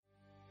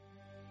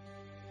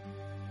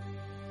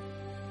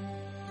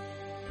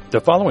The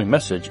following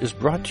message is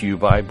brought to you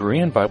by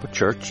Berean Bible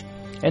Church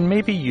and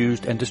may be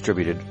used and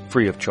distributed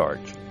free of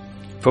charge.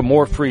 For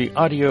more free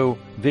audio,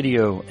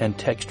 video, and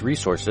text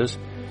resources,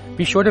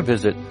 be sure to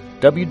visit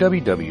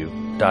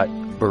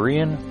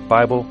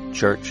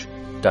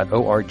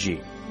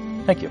www.bereanbiblechurch.org.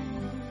 Thank you.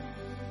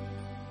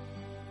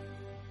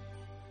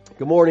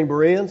 Good morning,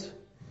 Bereans.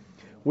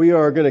 We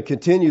are going to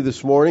continue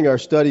this morning our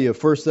study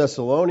of 1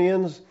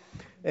 Thessalonians,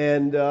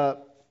 and I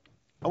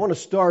want to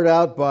start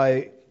out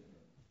by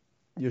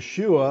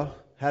Yeshua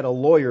had a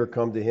lawyer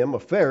come to him, a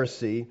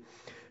Pharisee,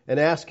 and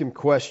ask him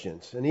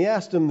questions. And he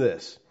asked him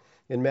this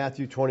in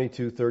Matthew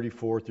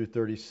 22:34 through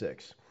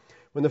 36.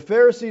 When the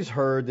Pharisees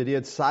heard that he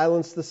had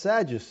silenced the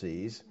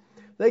Sadducees,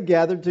 they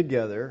gathered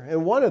together,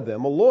 and one of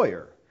them, a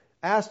lawyer,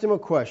 asked him a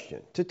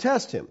question to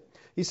test him.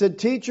 He said,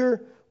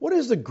 "Teacher, what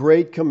is the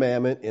great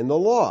commandment in the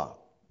law?"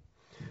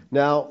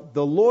 Now,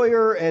 the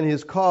lawyer and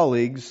his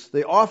colleagues,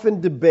 they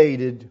often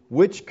debated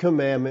which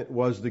commandment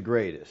was the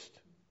greatest.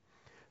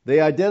 They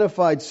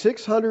identified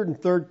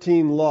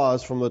 613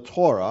 laws from the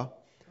Torah,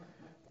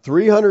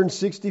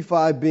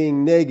 365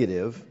 being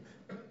negative,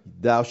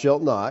 thou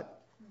shalt not,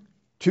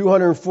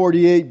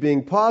 248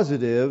 being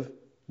positive,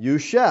 you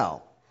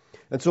shall.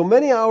 And so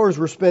many hours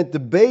were spent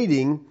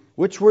debating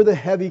which were the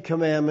heavy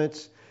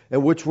commandments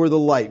and which were the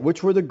light,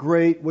 which were the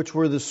great, which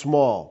were the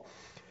small.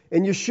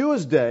 In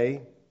Yeshua's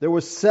day, there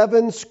were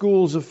 7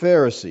 schools of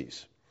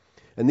Pharisees.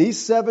 And these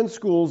 7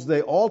 schools,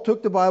 they all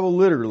took the Bible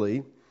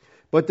literally,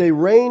 but they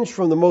ranged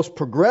from the most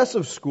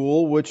progressive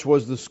school, which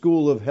was the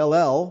school of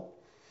Hillel,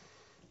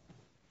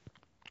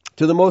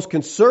 to the most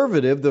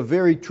conservative, the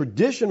very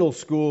traditional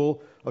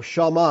school of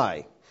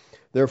Shammai.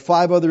 There are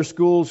 5 other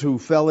schools who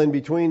fell in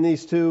between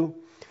these two.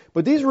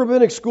 But these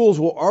rabbinic schools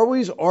were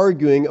always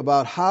arguing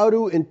about how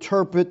to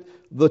interpret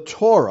the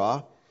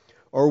Torah,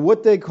 or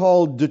what they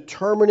called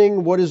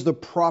determining what is the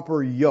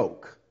proper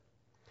yoke.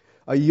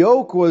 A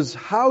yoke was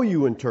how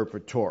you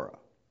interpret Torah.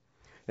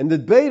 And the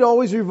debate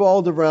always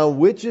revolved around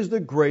which is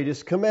the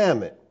greatest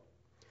commandment.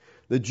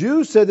 The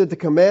Jews said that the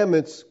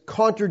commandments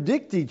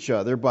contradict each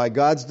other by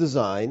God's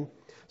design,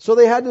 so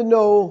they had to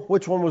know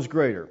which one was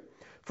greater.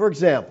 For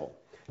example,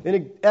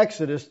 in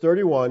Exodus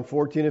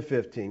 31:14 and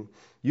 15,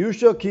 you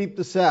shall keep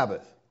the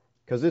Sabbath,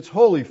 because it's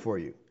holy for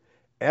you.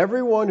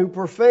 Everyone who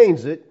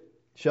profanes it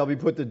shall be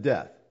put to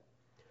death.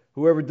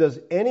 Whoever does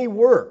any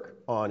work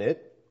on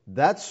it,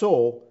 that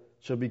soul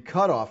shall be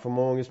cut off from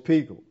among his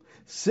people.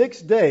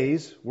 6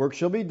 days work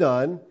shall be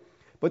done,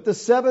 but the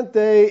 7th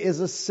day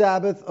is a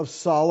Sabbath of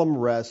solemn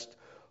rest,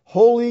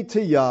 holy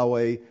to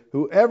Yahweh.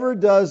 Whoever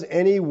does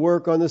any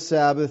work on the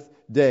Sabbath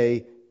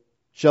day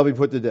shall be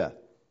put to death.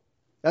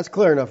 That's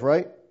clear enough,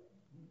 right?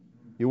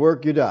 You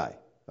work, you die.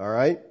 All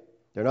right?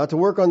 They're not to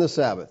work on the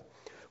Sabbath.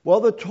 Well,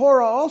 the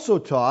Torah also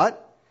taught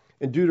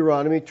in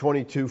Deuteronomy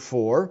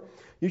 22:4,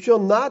 you shall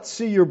not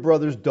see your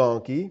brother's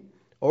donkey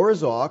or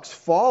his ox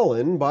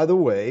fallen by the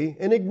way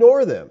and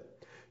ignore them.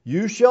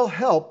 You shall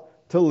help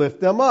to lift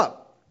them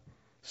up.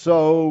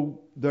 So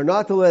they're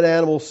not to let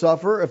animals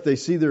suffer. If they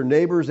see their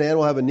neighbor's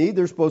animal have a need,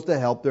 they're supposed to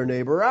help their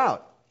neighbor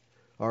out.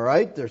 All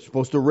right? They're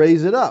supposed to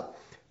raise it up.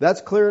 That's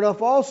clear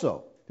enough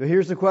also. But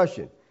here's the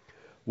question.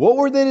 What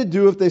were they to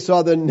do if they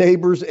saw the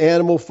neighbor's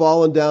animal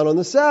fallen down on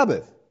the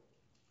Sabbath?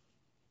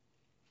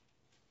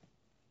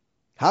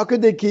 How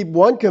could they keep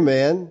one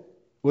command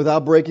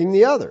without breaking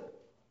the other?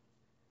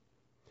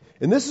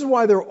 And this is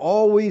why they're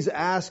always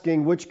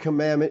asking which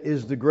commandment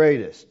is the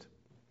greatest.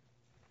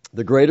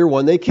 The greater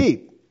one they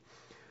keep.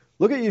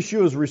 Look at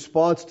Yeshua's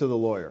response to the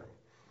lawyer.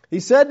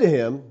 He said to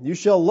him, you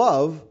shall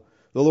love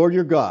the Lord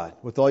your God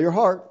with all your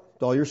heart,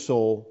 with all your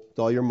soul, with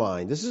all your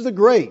mind. This is the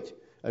great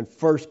and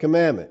first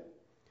commandment.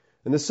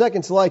 And the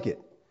second's like it.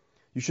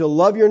 You shall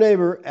love your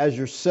neighbor as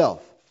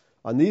yourself.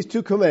 On these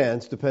 2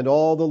 commands depend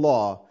all the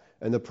law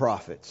and the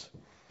prophets.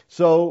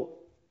 So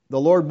the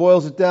Lord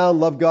boils it down,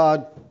 love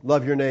God,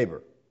 love your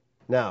neighbor.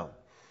 Now,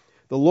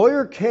 the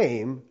lawyer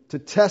came to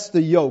test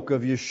the yoke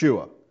of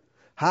Yeshua,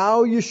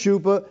 how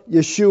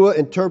Yeshua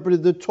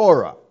interpreted the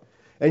Torah.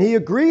 And he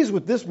agrees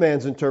with this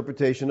man's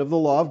interpretation of the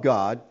law of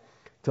God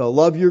to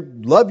love your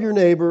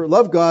neighbor,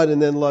 love God,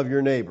 and then love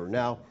your neighbor.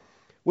 Now,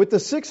 with the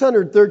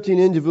 613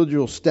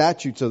 individual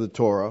statutes of the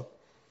Torah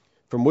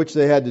from which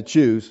they had to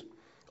choose,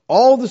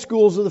 all the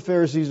schools of the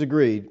Pharisees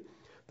agreed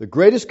the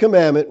greatest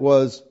commandment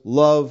was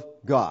love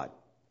God.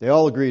 They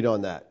all agreed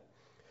on that.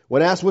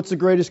 When asked what's the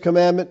greatest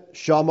commandment,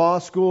 Shammai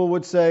school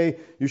would say,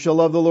 you shall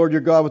love the Lord your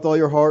God with all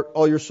your heart,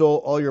 all your soul,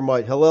 all your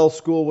might. Hillel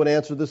school would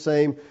answer the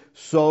same.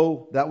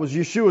 So that was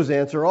Yeshua's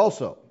answer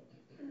also.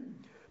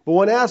 But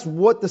when asked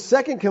what the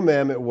second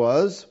commandment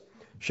was,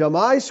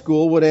 Shammai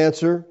school would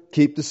answer,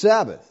 keep the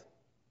Sabbath.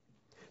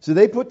 So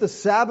they put the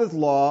Sabbath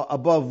law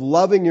above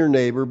loving your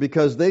neighbor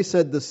because they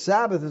said the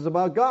Sabbath is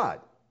about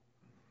God.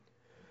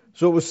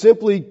 So it was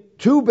simply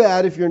too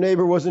bad if your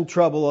neighbor was in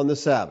trouble on the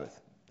Sabbath.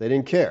 They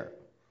didn't care.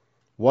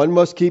 One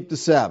must keep the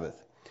Sabbath.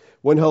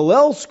 When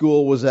Hillel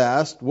school was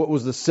asked what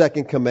was the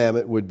second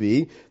commandment would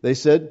be, they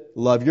said,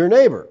 love your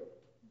neighbor.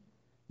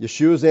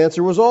 Yeshua's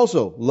answer was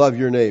also, love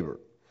your neighbor.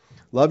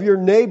 Love your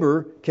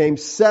neighbor came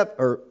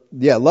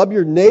love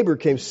your neighbor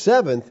came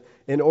seventh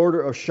in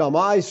order of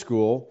Shammai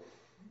school,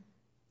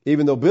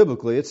 even though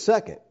biblically it's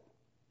second.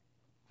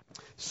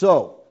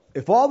 So,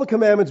 if all the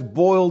commandments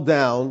boil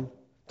down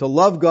to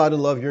love God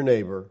and love your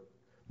neighbor,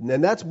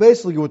 and that's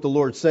basically what the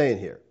Lord's saying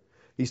here.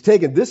 He's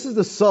taken, this is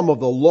the sum of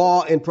the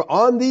law and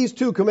on these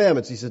two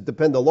commandments, he says,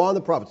 depend the law and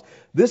the prophets.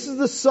 This is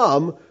the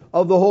sum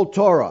of the whole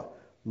Torah.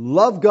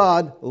 Love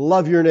God,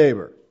 love your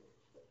neighbor.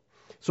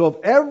 So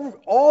if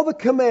all the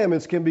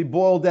commandments can be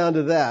boiled down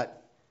to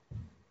that,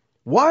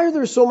 why are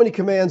there so many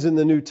commands in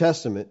the New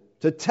Testament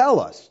to tell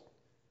us,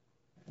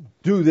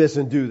 do this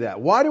and do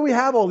that? Why do we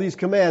have all these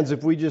commands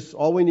if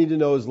all we need to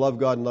know is love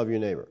God and love your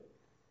neighbor?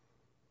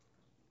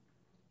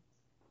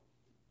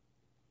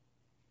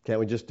 Can't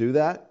we just do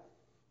that?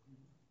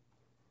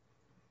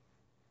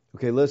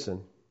 Okay,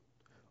 listen.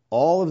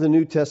 All of the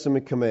New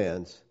Testament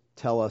commands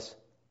tell us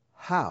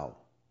how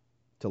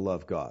to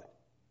love God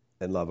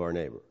and love our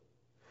neighbor.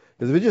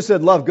 Because if it just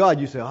said love God,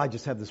 you say, I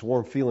just have this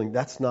warm feeling.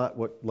 That's not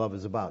what love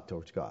is about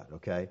towards God,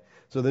 okay?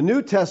 So the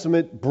New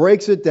Testament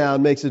breaks it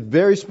down, makes it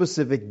very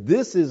specific.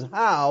 This is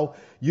how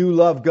you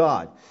love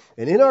God.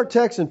 And in our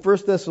text in 1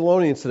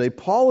 Thessalonians today,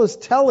 Paul is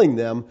telling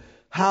them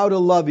how to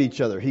love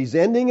each other. He's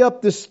ending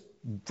up this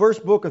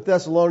first book of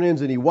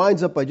Thessalonians, and he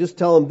winds up by just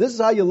telling them, this is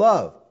how you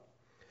love.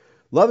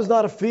 Love is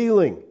not a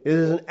feeling. It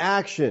is an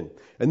action.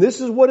 And this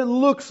is what it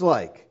looks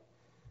like.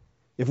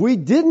 If we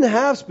didn't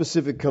have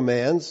specific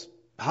commands,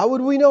 how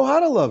would we know how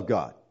to love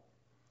God?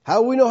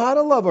 How would we know how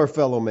to love our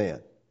fellow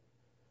man?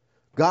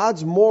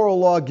 God's moral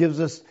law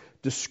gives us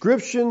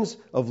descriptions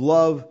of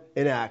love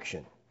in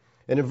action.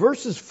 And in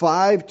verses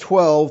 5,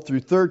 12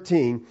 through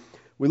 13,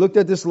 we looked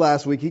at this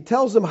last week, he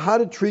tells them how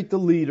to treat the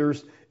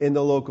leaders in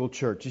the local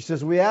church. He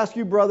says, we ask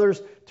you,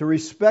 brothers, to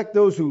respect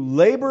those who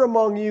labor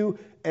among you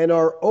and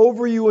are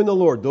over you in the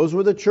Lord. Those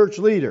were the church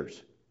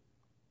leaders.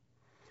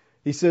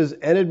 He says,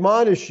 and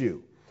admonish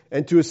you,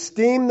 and to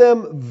esteem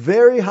them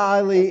very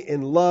highly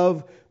in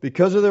love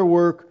because of their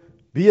work.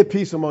 Be at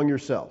peace among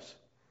yourselves.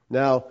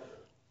 Now,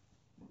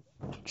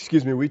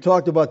 we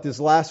talked about this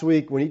last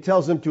week. When he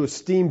tells them to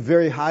esteem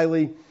very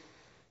highly,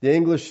 the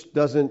English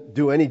doesn't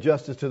do any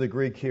justice to the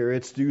Greek here.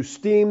 It's to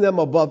esteem them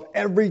above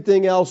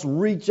everything else,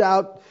 reach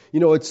out.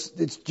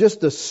 It's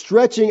just a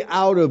stretching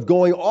out of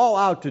going all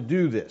out to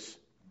do this.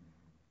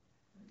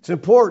 It's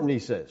important, he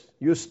says.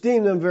 You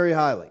esteem them very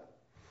highly.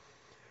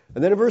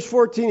 And then in verse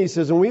 14 he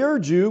says, and we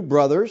urge you,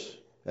 brothers,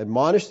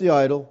 admonish the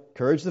idle,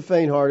 encourage the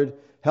faint-hearted,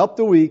 help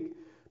the weak,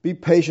 be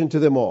patient to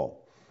them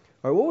all.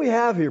 All right, what we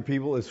have here,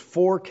 people, is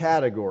 4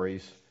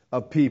 categories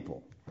of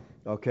people.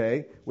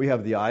 Okay? We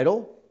have the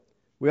idle,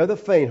 we have the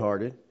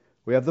faint-hearted,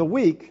 we have the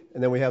weak,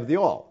 and then we have the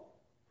all.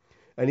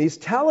 And he's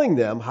telling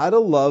them how to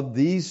love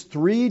these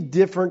 3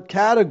 different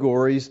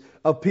categories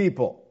of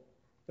people.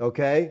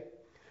 Okay?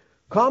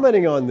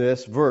 Commenting on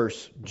this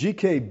verse,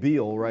 G.K.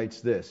 Beale writes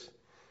this.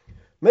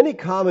 Many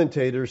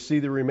commentators see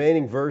the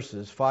remaining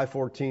verses,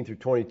 5:14 through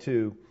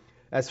 22,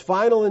 as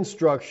final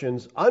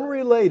instructions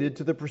unrelated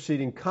to the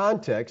preceding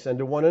context and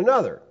to one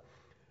another,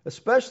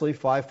 especially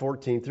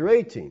 5:14 through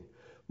 18.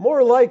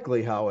 More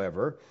likely,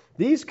 however,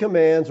 these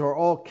commands are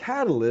all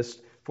catalysts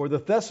for the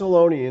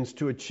Thessalonians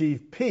to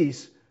achieve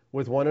peace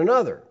with one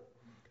another.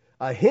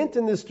 A hint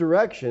in this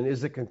direction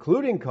is the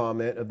concluding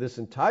comment of this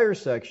entire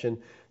section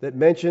that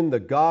mentioned the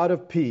God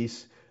of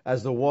peace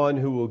as the one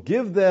who will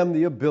give them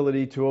the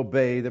ability to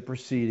obey the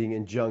preceding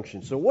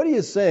injunction. So what he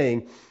is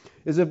saying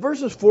is that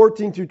verses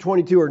 14 through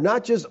 22 are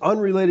not just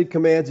unrelated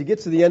commands. He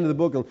gets to the end of the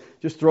book and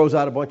just throws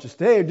out a bunch of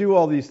stuff. Hey, do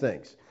all these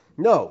things.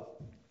 No.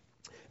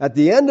 At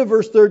the end of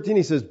verse 13,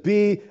 he says,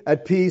 be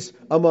at peace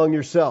among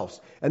yourselves.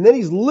 And then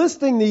he's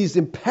listing these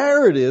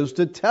imperatives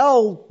to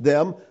tell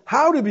them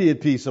how to be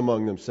at peace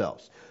among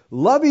themselves.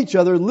 Love each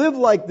other, live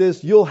like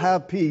this, you'll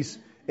have peace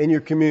in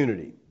your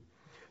community.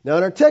 Now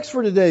in our text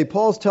for today,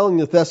 Paul's telling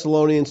the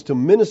Thessalonians to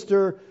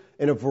minister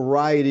in a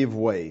variety of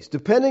ways,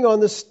 depending on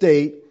the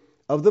state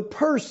of the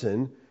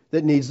person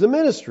that needs the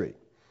ministry.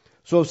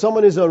 So if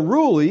someone is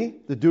unruly,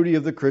 the duty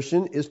of the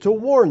Christian is to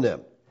warn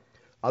them.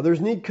 Others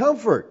need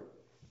comfort.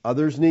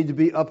 Others need to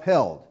be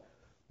upheld.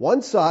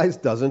 One size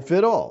doesn't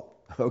fit all.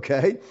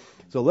 Okay?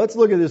 So let's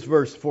look at this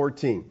verse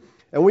 14.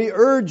 And we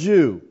urge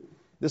you,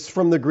 this is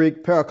from the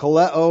Greek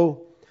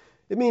parakaleo.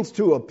 It means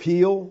to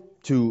appeal,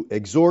 to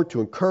exhort,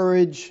 to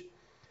encourage.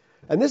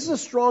 And this is a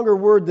stronger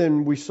word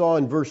than we saw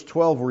in verse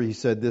 12 where he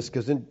said this,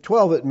 because in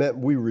 12 it meant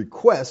we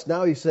request.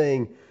 Now he's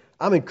saying,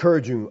 I'm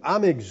encouraging you,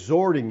 I'm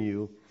exhorting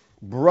you,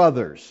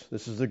 brothers.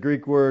 This is the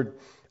Greek word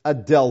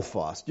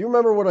adelphos. Do you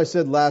remember what I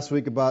said last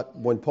week about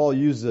when Paul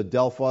uses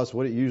adelphos,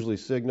 what it usually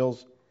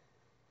signals?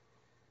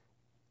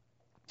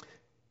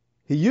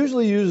 He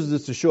usually uses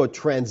this to show a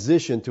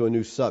transition to a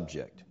new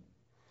subject.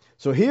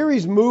 So here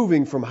he's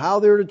moving from how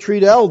they're to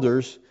treat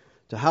elders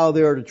to how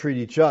they are to treat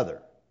each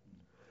other.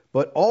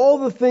 But all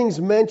the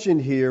things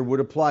mentioned here would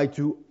apply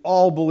to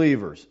all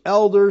believers,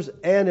 elders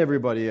and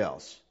everybody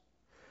else.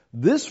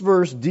 This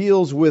verse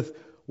deals with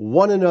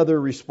one another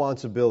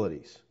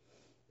responsibilities.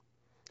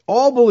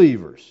 All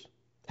believers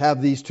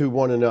have these to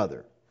one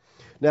another.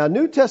 Now,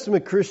 New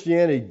Testament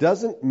Christianity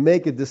doesn't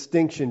make a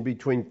distinction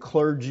between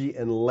clergy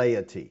and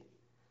laity.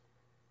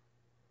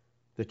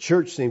 The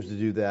church seems to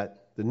do that.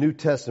 The New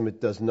Testament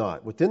does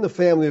not. Within the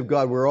family of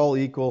God, we're all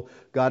equal.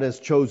 God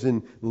has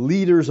chosen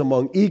leaders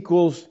among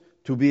equals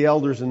to be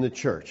elders in the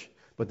church.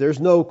 But there's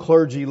no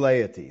clergy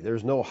laity.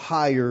 There's no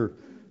higher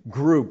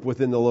group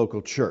within the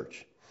local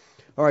church.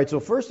 All right,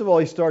 so first of all,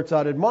 he starts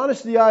out,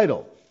 admonish the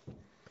idle.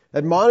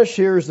 Admonish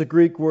here is the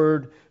Greek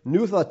word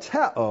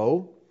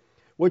nuthateo,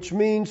 which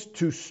means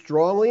to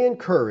strongly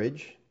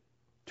encourage,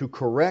 to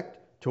correct,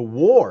 to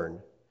warn.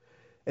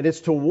 And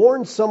it's to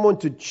warn someone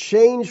to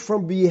change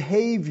from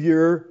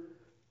behavior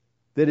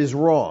that is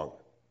wrong.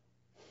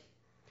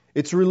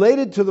 It's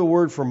related to the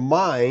word for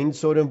mind,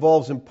 so it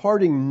involves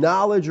imparting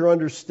knowledge or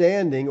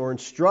understanding or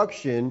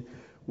instruction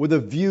with a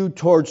view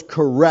towards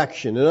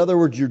correction. In other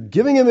words, you're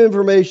giving them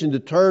information to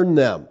turn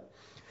them.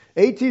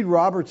 A.T.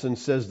 Robertson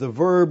says the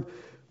verb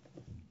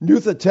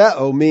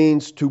nuthateo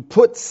means to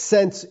put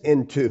sense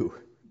into.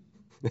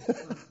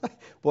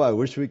 Boy, I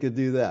wish we could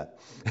do that.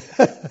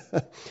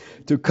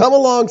 To come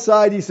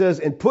alongside, he says,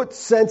 and put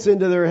sense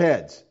into their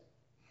heads.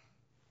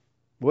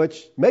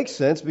 Which makes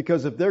sense,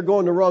 because if they're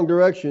going the wrong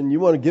direction, you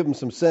want to give them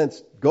some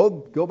sense.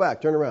 Go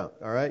back, turn around,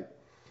 all right?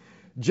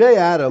 Jay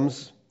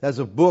Adams has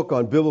a book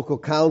on biblical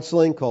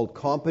counseling called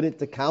Competent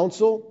to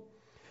Counsel.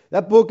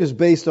 That book is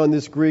based on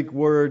this Greek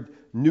word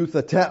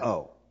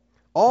nuthateo.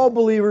 All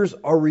believers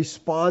are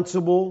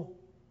responsible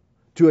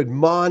to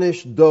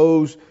admonish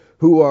those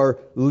who are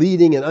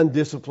leading an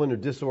undisciplined or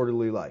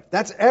disorderly life.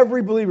 That's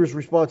every believer's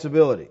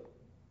responsibility.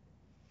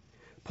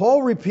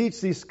 Paul repeats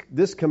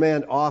this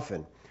command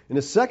often. In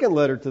his second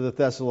letter to the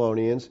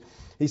Thessalonians,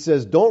 he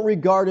says, don't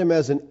regard him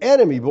as an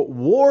enemy, but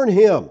warn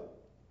him.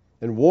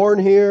 And warn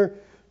here,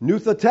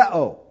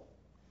 nuthateo.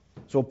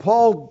 So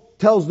Paul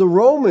tells the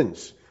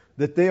Romans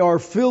that they are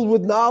filled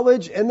with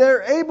knowledge and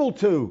they're able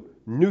to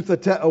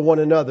nuthateo one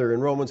another in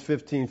Romans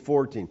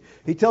 15:14.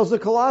 He tells the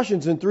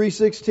Colossians in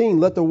 3:16,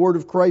 let the word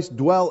of Christ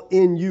dwell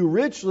in you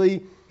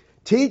richly,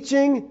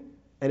 teaching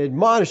and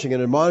admonishing.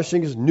 And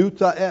admonishing is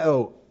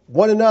nuthateo,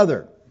 one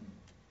another.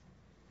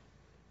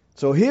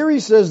 So here he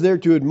says there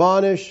to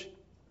admonish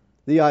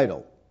the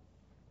idle.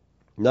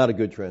 Not a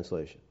good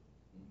translation.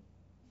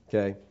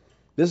 Okay?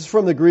 This is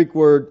from the Greek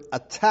word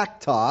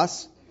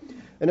ataktos.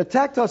 And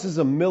ataktos is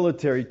a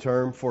military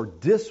term for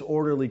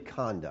disorderly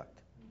conduct.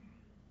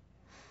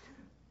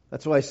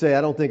 That's why I say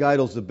I don't think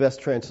idle is the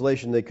best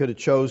translation they could have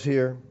chose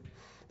here.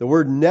 The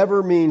word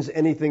never means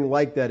anything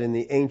like that in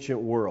the ancient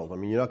world. I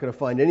mean, you're not going to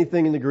find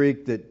anything in the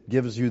Greek that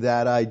gives you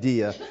that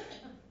idea.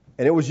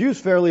 And it was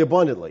used fairly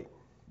abundantly.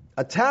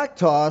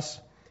 Ataktos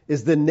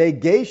is the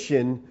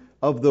negation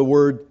of the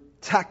word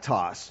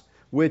taktos,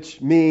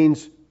 which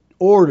means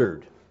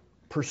ordered,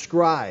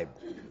 prescribed.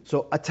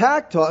 So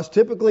ataktos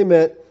typically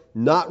meant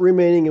not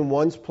remaining in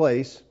one's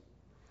place,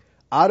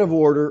 out of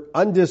order,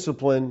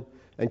 undisciplined,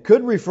 and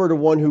could refer to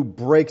one who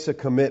breaks a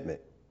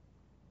commitment.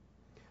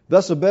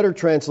 Thus, a better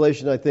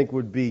translation, I think,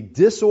 would be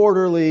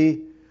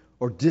disorderly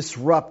or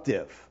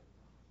disruptive.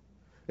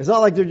 It's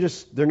not like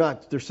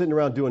they're sitting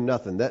around doing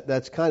nothing.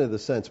 That's kind of the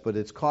sense, but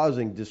it's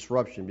causing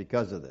disruption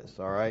because of this,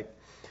 all right?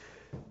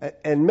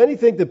 And many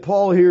think that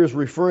Paul here is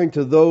referring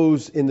to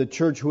those in the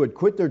church who had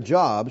quit their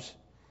jobs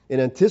in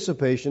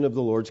anticipation of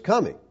the Lord's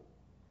coming.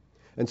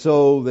 And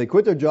so they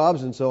quit their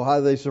jobs, and so how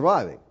are they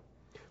surviving?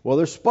 Well,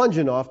 they're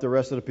sponging off the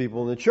rest of the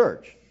people in the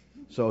church.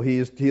 So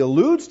he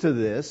alludes to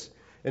this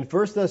in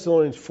 1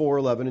 Thessalonians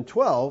 4:11 and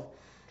 12.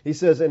 He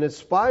says, and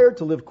aspire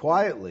to live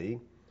quietly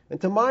and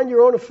to mind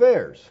your own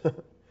affairs.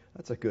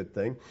 That's a good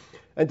thing.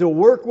 And to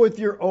work with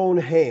your own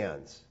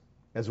hands,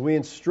 as we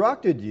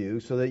instructed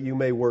you, so that you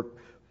may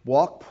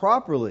walk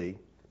properly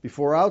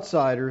before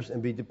outsiders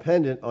and be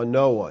dependent on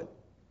no one.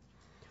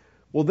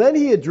 Well, then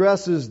he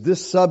addresses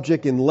this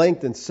subject in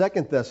length in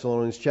 2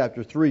 Thessalonians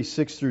chapter 3,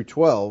 6 through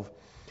 12.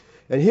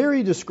 And here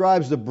he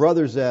describes the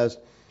brothers as,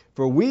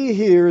 for we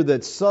hear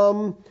that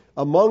some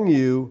among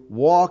you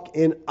walk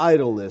in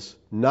idleness,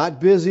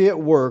 not busy at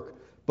work,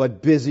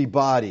 but busy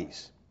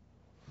bodies.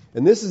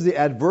 And this is the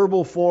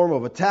adverbial form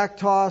of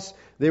ataktos.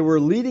 They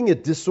were leading a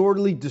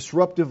disorderly,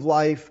 disruptive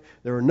life.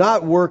 They were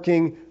not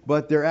working,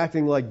 but they're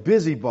acting like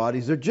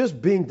busybodies. They're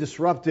just being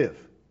disruptive.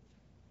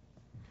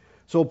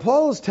 So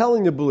Paul is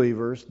telling the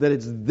believers that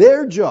it's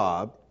their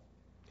job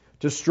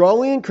to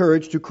strongly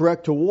encourage, to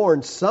correct, to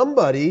warn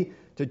somebody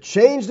to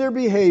change their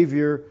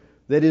behavior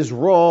that is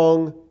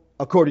wrong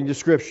according to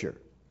Scripture.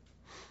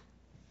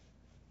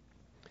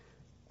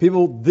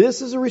 People,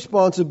 this is a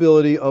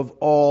responsibility of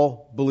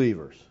all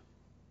believers.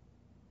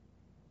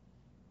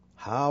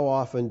 How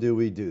often do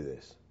we do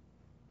this?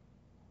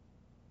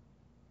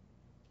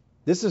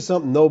 This is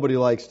something nobody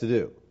likes to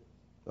do,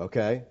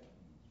 okay?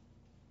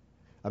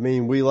 I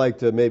mean, we like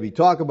to maybe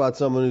talk about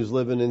someone who's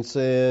living in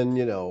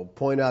sin,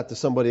 point out to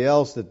somebody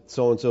else that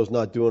so-and-so's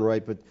not doing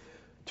right, but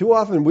too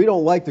often we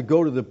don't like to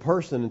go to the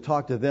person and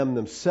talk to them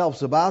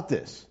themselves about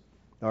this,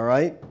 all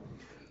right?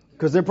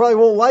 Because they probably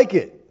won't like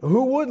it.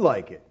 Who would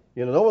like it?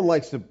 No one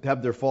likes to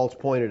have their faults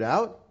pointed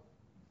out.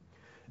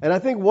 And I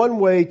think one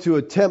way to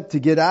attempt to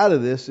get out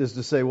of this is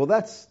to say, well,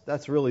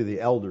 that's really the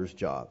elder's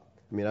job.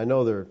 I mean, I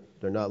know they're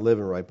not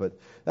living right, but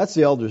that's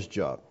the elder's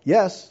job.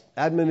 Yes,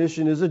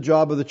 admonition is a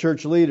job of the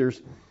church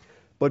leaders,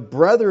 but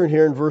brethren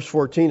here in verse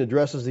 14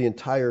 addresses the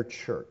entire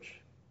church.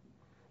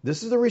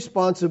 This is the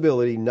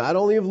responsibility not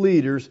only of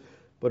leaders,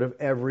 but of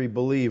every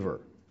believer.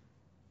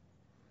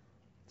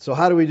 So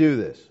how do we do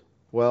this?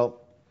 Well,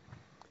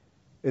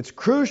 it's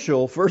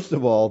crucial, first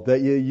of all,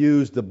 that you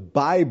use the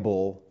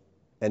Bible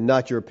and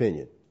not your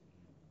opinion.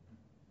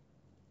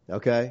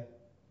 Okay?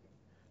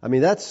 I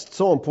mean, that's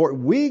so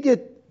important. We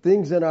get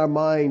things in our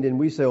mind and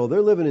we say, oh,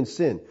 they're living in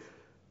sin.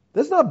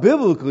 That's not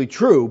biblically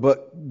true,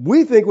 but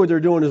we think what they're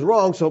doing is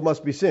wrong, so it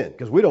must be sin,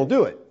 because we don't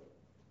do it.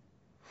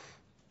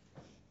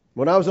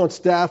 When I was on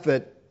staff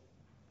at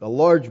a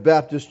large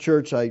Baptist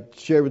church, I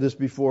shared with this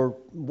before,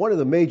 one of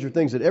the major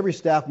things at every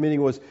staff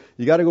meeting was,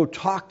 you got to go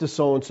talk to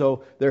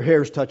so-and-so, their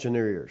hair's touching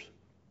their ears.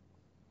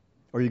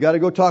 Or you got to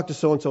go talk to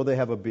so-and-so, they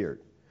have a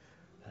beard.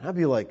 And I'd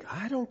be like,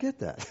 I don't get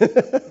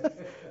that.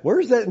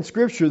 Where's that in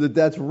Scripture that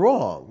that's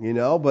wrong? You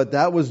know, but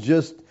that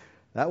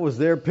was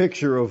their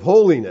picture of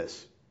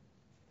holiness.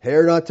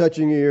 Hair not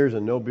touching your ears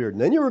and no beard.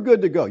 And then you were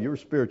good to go. You were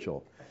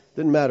spiritual.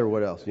 Didn't matter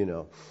what else, you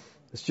know.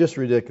 It's just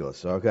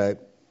ridiculous, okay?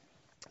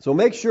 So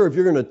make sure if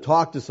you're going to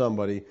talk to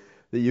somebody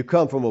that you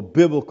come from a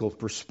biblical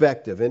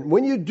perspective. And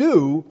when you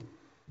do,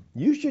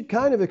 you should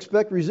kind of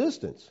expect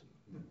resistance.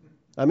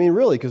 I mean,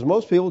 really, because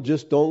most people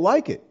just don't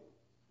like it.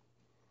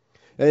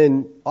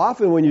 And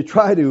often when you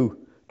try to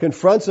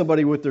confront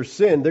somebody with their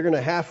sin, they're going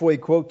to halfway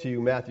quote to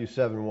you Matthew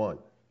 7:1.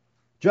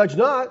 Judge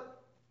not.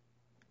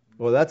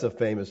 Well, that's a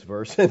famous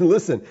verse. And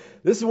listen,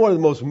 this is one of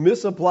the most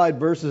misapplied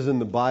verses in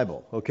the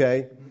Bible,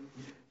 okay?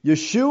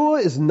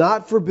 Yeshua is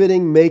not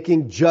forbidding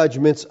making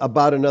judgments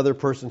about another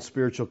person's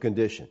spiritual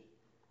condition.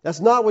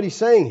 That's not what he's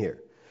saying here.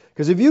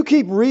 Because if you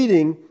keep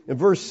reading in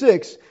verse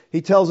 6,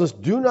 he tells us,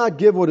 do not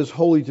give what is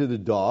holy to the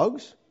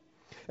dogs,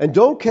 and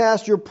don't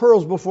cast your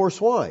pearls before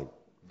swine.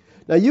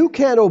 Now, you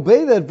can't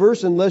obey that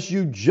verse unless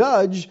you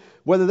judge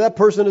whether that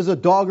person is a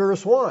dog or a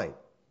swine,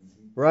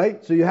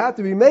 right? So you have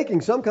to be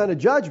making some kind of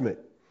judgment.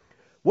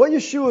 What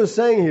Yeshua is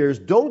saying here is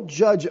don't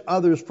judge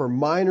others for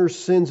minor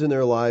sins in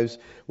their lives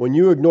when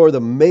you ignore the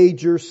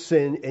major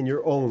sin in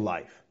your own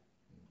life.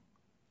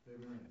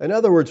 Amen. In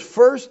other words,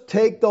 first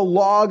take the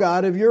log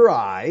out of your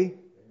eye,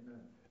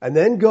 and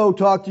then go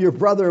talk to your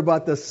brother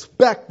about the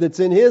speck that's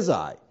in his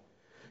eye.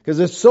 Because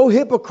it's so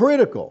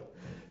hypocritical.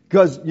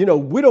 Because, you know,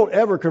 we don't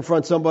ever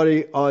confront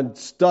somebody on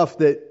stuff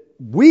that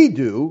we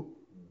do.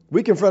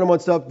 We confront them on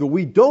stuff that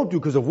we don't do,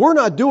 because if we're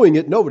not doing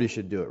it, nobody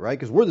should do it, right?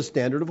 Because we're the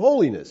standard of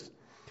holiness.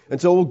 And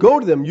so we'll go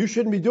to them. You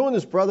shouldn't be doing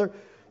this, brother.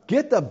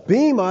 Get the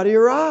beam out of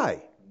your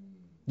eye.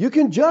 You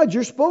can judge.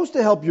 You're supposed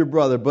to help your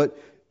brother. But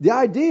the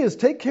idea is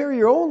take care of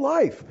your own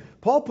life.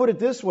 Paul put it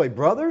this way,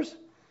 brothers,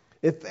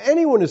 if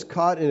anyone is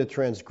caught in a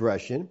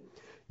transgression,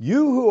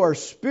 you who are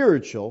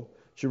spiritual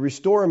should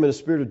restore him in a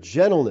spirit of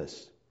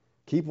gentleness.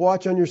 Keep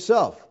watch on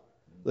yourself,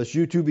 lest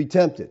you too be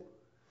tempted.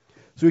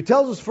 So he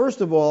tells us,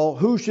 first of all,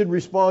 who should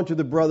respond to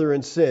the brother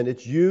in sin.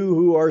 It's you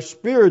who are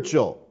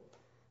spiritual.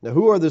 Now,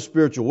 who are the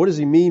spiritual? What does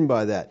he mean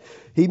by that?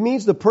 He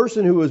means the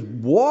person who is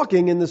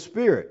walking in the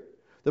Spirit,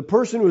 the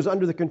person who is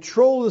under the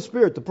control of the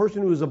Spirit, the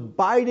person who is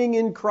abiding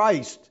in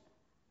Christ.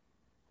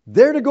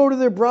 They're to go to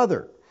their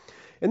brother.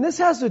 And this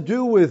has to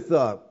do with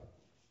a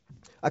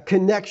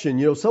connection.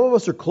 You know, some of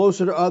us are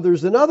closer to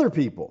others than other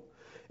people.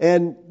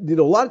 And, you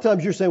know, a lot of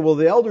times you're saying, well,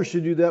 the elders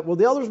should do that. Well,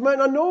 the elders might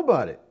not know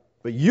about it.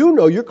 But you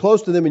know, you're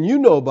close to them and you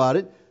know about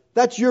it.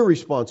 That's your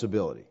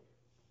responsibility.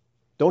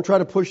 Don't try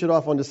to push it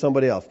off onto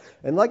somebody else.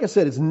 And like I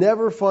said, it's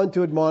never fun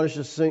to admonish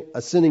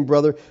a sinning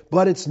brother,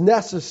 but it's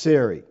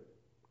necessary.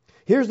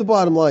 Here's the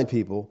bottom line,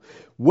 people.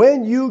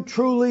 When you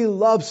truly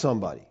love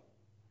somebody,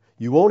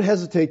 you won't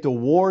hesitate to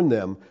warn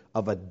them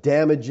of a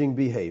damaging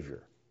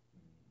behavior.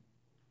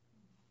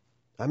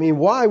 I mean,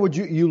 why would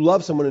you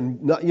love someone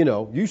and not, you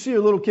know, you see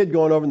your little kid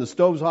going over and the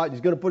stove's hot,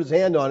 he's going to put his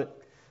hand on it.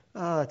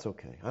 That's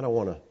okay. I don't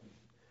want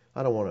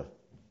to,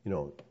 you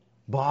know,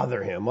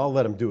 bother him. I'll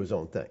let him do his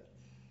own thing.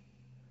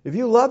 If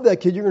you love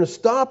that kid, you're going to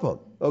stop him,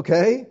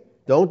 okay?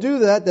 Don't do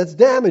that. That's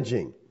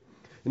damaging.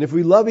 And if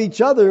we love each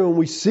other and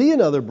we see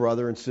another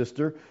brother and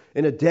sister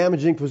in a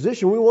damaging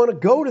position, we want to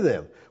go to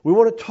them. We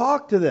want to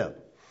talk to them.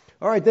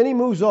 All right, then he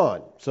moves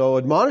on. So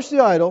admonish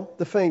the idle,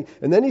 the faint,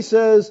 and then he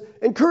says,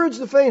 encourage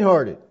the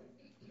faint-hearted.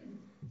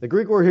 The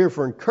Greek word here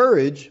for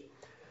encourage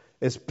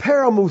is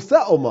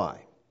paramutheomai,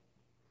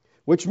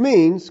 which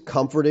means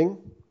comforting,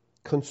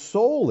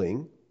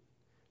 consoling,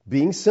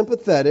 being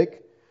sympathetic,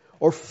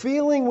 or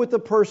feeling with the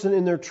person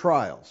in their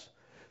trials.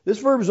 This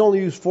verb is only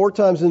used 4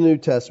 times in the New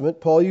Testament.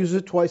 Paul uses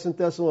it twice in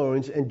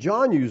Thessalonians, and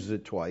John uses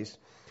it twice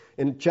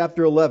in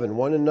chapter 11,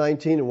 1 in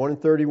 19 and 1 in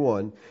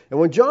 31. And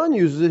when John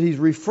uses it, he's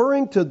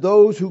referring to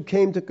those who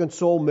came to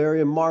console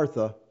Mary and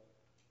Martha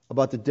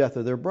about the death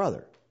of their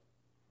brother.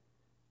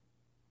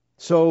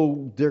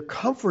 So they're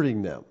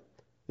comforting them.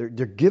 They're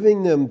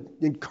giving them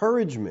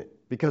encouragement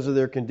because of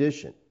their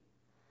condition.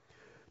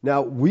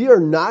 Now, we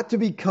are not to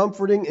be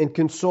comforting and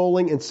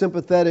consoling and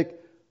sympathetic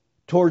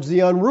towards the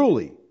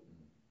unruly.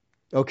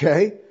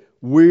 Okay?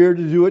 We're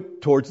to do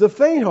it towards the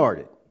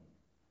faint-hearted.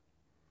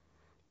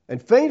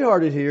 And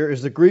faint-hearted here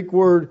is the Greek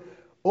word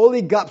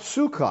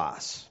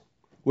oligopsukos,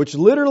 which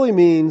literally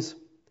means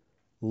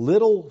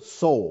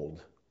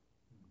little-souled.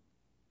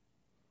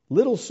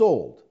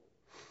 Little-souled.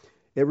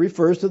 It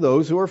refers to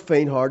those who are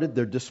faint-hearted,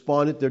 they're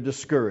despondent, they're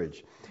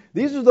discouraged.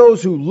 These are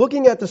those who,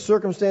 looking at the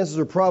circumstances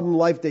or problem in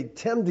life, they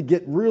tend to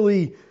get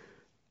really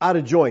out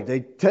of joint.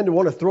 They tend to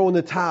want to throw in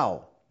the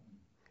towel.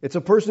 It's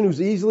a person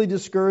who's easily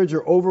discouraged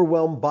or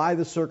overwhelmed by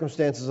the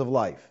circumstances of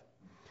life.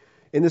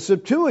 In the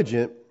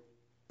Septuagint,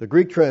 the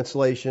Greek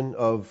translation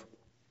of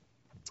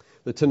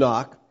the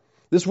Tanakh,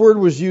 this word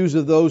was used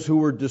of those who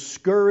were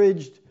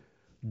discouraged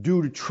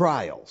due to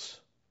trials.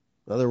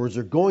 In other words,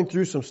 they're going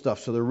through some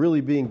stuff, so they're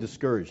really being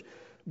discouraged.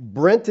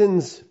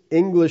 Brenton's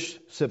English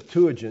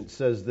Septuagint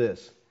says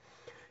this,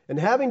 "And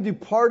having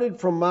departed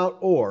from Mount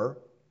Or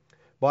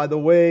by the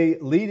way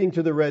leading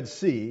to the Red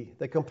Sea,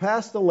 they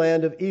compassed the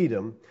land of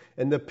Edom,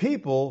 and the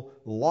people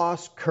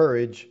lost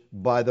courage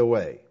by the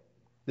way."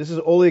 This is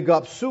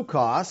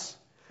oligopsukos.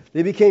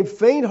 They became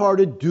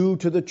faint-hearted due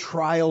to the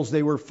trials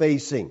they were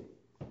facing.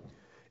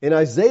 In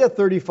Isaiah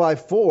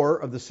 35:4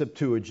 of the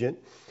Septuagint,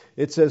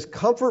 it says,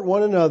 "Comfort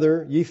one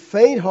another, ye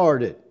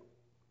faint-hearted.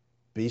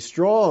 Be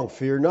strong,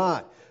 fear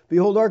not.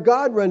 Behold, our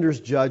God renders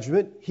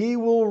judgment. He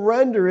will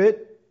render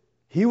it.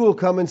 He will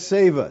come and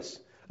save us."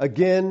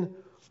 Again,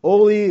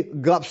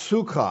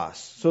 oligopsukos.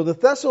 So the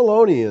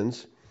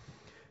Thessalonians,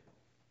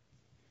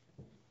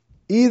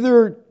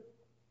 either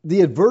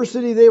the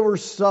adversity they were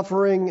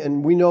suffering,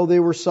 and we know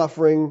they were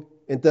suffering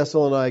in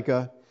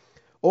Thessalonica,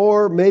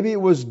 or maybe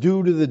it was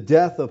due to the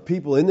death of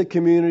people in the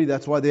community.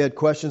 That's why they had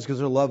questions, because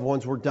their loved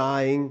ones were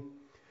dying.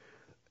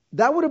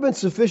 That would have been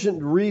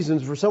sufficient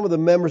reasons for some of the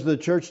members of the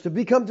church to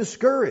become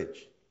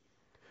discouraged.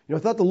 I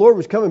thought the Lord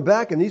was coming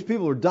back and these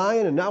people are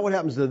dying, and now what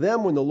happens to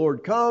them when the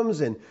Lord comes,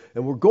 and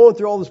we're going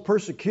through all this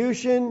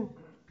persecution?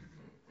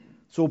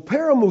 So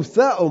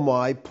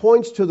paramutheomai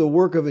points to the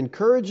work of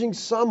encouraging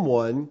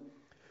someone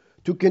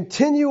to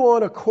continue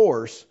on a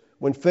course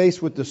when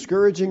faced with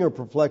discouraging or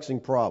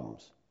perplexing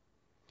problems.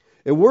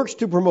 It works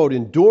to promote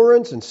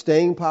endurance and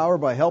staying power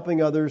by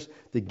helping others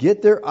to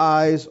get their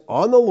eyes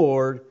on the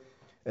Lord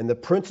and the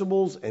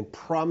principles and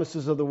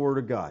promises of the Word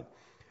of God.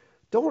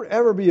 Don't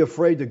ever be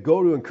afraid to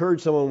go to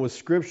encourage someone with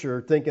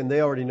Scripture thinking they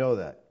already know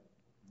that.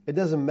 It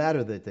doesn't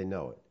matter that they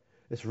know it.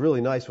 It's really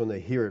nice when they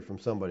hear it from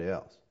somebody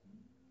else.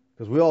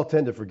 Because we all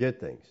tend to forget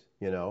things,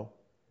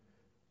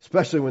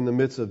 especially when in the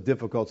midst of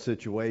difficult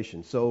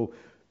situations. So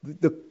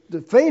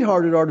the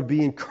faint-hearted are to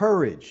be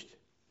encouraged.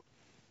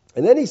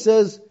 And then he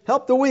says,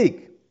 help the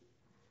weak.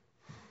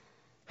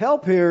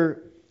 Help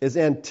here is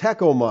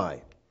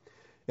antekomai.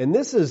 And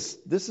this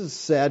is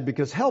sad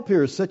because help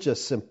here is such a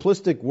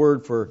simplistic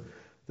word for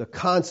the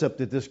concept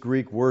that this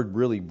Greek word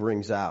really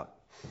brings out.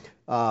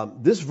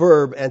 This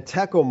verb,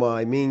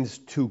 antekomai, means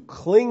to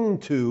cling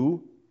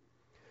to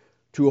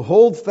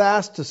hold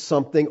fast to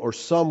something or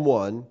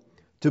someone,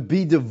 to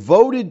be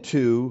devoted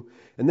to,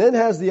 and then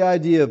has the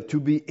idea of to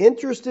be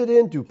interested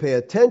in, to pay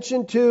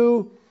attention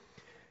to.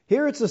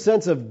 Here it's a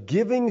sense of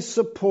giving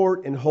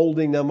support and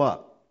holding them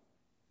up.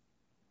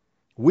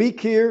 Weak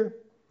here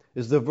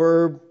is the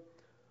verb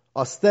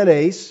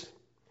asthenes,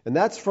 and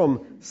that's from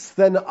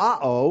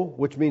sthenao,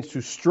 which means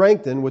to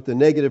strengthen with the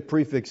negative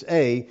prefix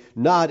a.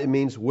 Not, it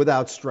means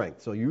without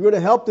strength. So you're going to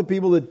help the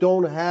people that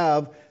don't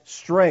have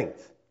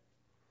strength.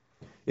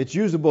 It's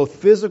used of both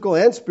physical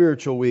and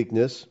spiritual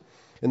weakness,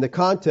 and the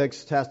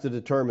context has to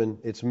determine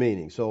its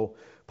meaning. So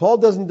Paul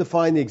doesn't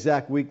define the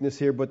exact weakness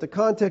here, but the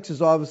context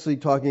is obviously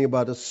talking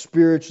about a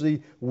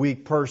spiritually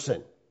weak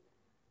person.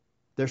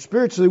 They're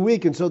spiritually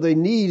weak, and so they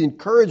need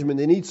encouragement,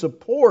 they need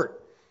support.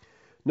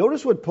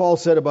 Notice what Paul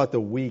said about the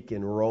weak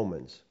in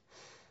Romans.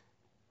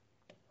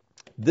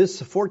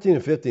 This 14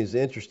 and 15 is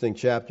an interesting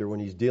chapter when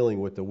he's dealing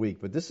with the weak,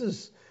 but this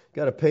is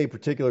got to pay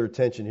particular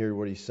attention here to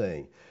what he's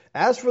saying.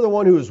 As for the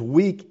one who is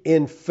weak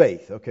in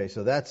faith, okay,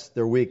 so that's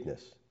their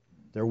weakness.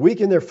 They're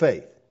weak in their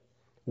faith.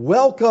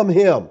 Welcome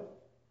him.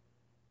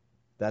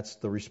 That's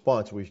the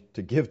response we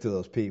to give to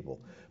those people.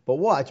 But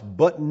watch,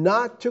 but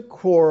not to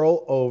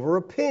quarrel over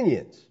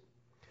opinions.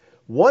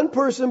 One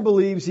person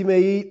believes he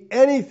may eat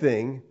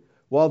anything,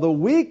 while the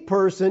weak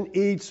person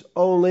eats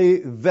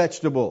only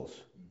vegetables.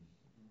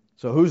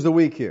 So who's the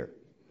weak here?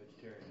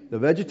 Vegetarian. The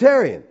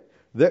vegetarian.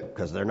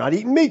 Because they're not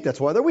eating meat, that's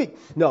why they're weak.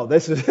 No,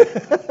 this is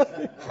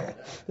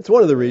that's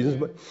one of the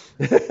reasons.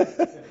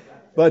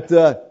 But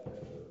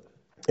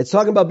it's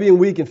talking about being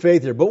weak in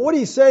faith here. But what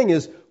he's saying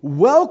is,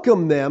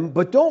 welcome them,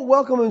 but don't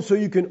welcome them so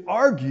you can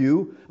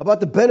argue about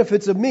the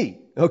benefits of meat.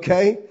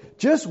 Okay?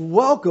 Just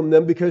welcome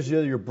them because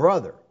you're your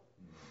brother.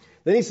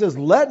 Then he says,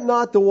 let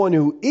not the one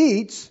who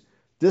eats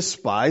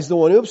despise the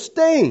one who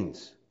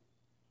abstains.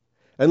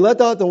 And let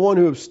not the one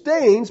who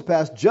abstains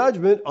pass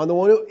judgment on the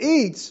one who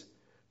eats,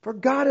 for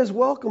God has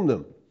welcomed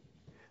them.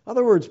 In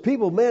other words,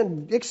 people,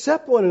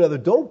 accept one another.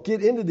 Don't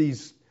get into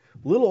these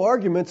little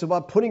arguments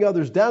about putting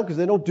others down because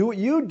they don't do what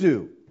you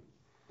do.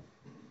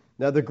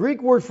 Now, the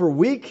Greek word for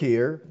weak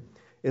here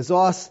is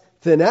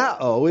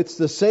osthenao. It's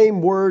the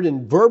same word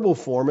in verbal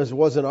form as it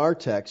was in our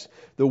text.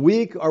 The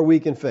weak are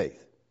weak in faith.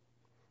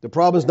 The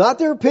problem is not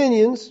their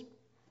opinions.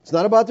 It's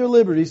not about their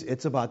liberties.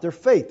 It's about their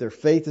faith. Their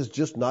faith is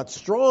just not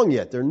strong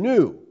yet. They're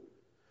new.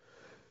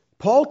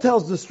 Paul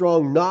tells the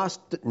strong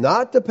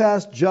not to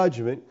pass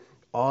judgment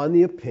on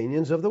the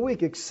opinions of the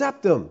weak.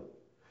 Accept them.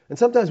 And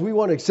sometimes we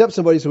want to accept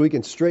somebody so we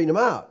can straighten them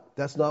out.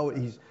 That's not what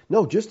he's...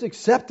 No, just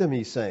accept them,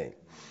 he's saying.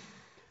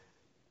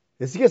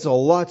 This gets a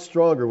lot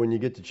stronger when you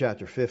get to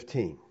chapter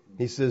 15.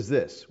 He says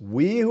this,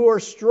 we who are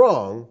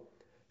strong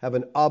have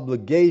an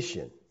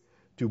obligation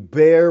to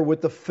bear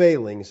with the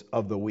failings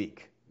of the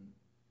weak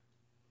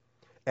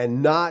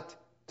and not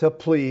to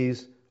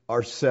please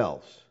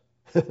ourselves.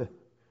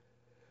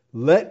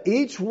 Let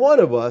each one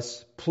of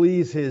us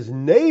please his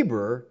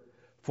neighbor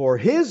for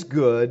his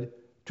good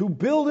to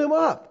build him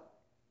up.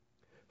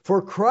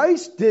 For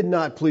Christ did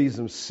not please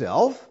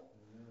himself,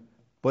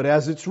 but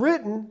as it's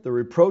written, the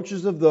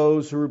reproaches of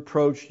those who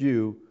reproached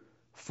you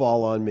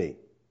fall on me.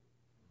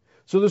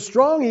 So the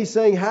strong, he's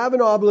saying, have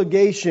an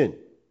obligation,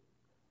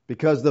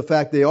 because of the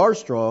fact they are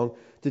strong,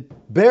 to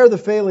bear the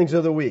failings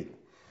of the weak.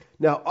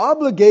 Now,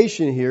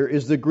 obligation here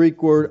is the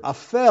Greek word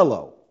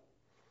aphelo,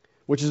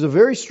 which is a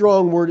very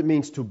strong word. It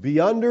means to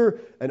be under,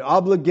 an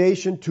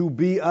obligation, to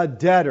be a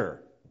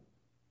debtor.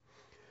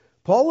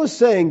 Paul is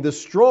saying to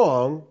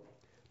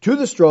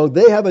the strong,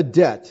 they have a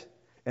debt,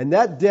 and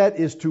that debt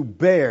is to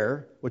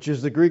bear, which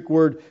is the Greek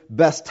word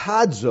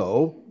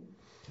bastadzo.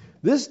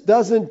 This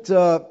doesn't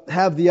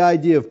have the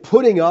idea of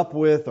putting up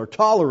with or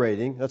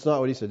tolerating. That's not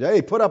what he said.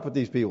 Hey, put up with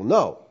these people.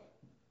 No.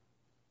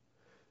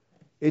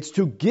 It's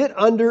to get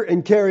under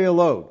and carry a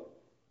load.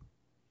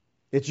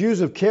 It's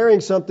use of carrying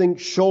something,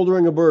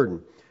 shouldering a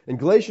burden. In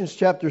Galatians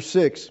chapter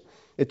 6,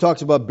 it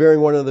talks about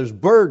bearing one another's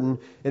burden,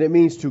 and it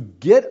means to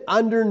get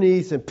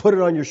underneath and put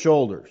it on your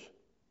shoulders.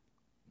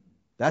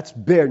 That's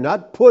bear,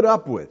 not put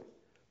up with.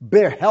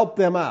 Bear, help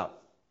them out.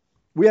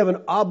 We have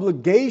an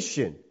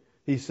obligation,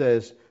 he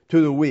says,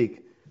 to the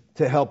weak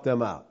to help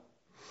them out.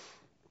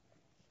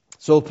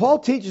 So Paul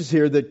teaches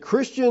here that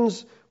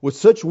Christians with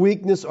such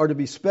weakness are to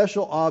be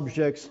special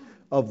objects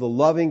of the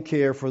loving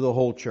care for the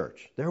whole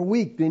church. They're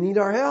weak. They need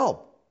our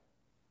help.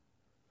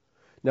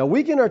 Now,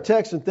 weak in our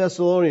text in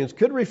Thessalonians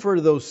could refer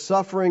to those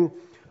suffering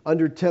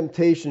under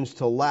temptations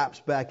to lapse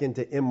back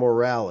into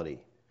immorality.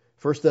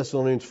 1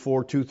 Thessalonians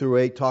 4, 2 through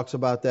 8 talks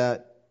about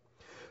that.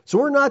 So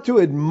we're not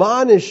to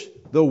admonish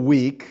the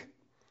weak.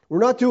 We're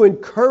not to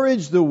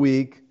encourage the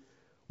weak.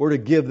 We're to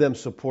give them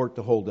support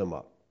to hold them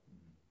up.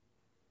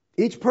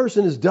 Each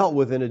person is dealt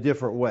with in a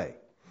different way.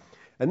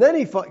 And then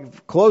he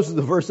closes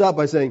the verse out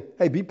by saying,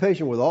 hey, be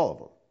patient with all of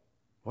them.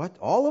 What?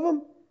 All of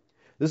them?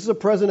 This is a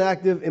present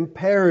active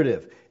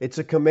imperative. It's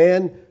a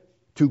command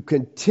to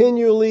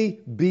continually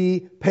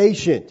be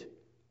patient.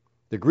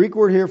 The Greek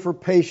word here for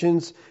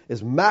patience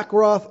is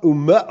makroth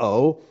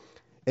umeo,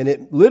 and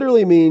it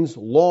literally means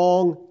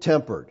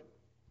long-tempered.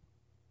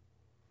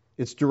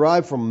 It's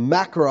derived from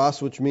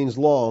makros, which means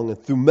long, and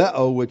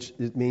thumeo, which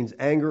it means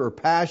anger or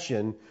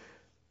passion.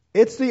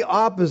 It's the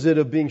opposite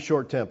of being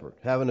short-tempered,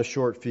 having a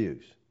short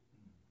fuse.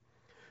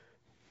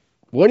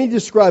 When he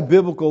described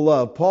biblical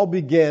love, Paul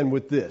began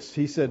with this.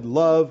 He said,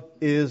 love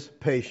is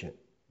patient.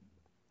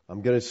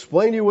 I'm going to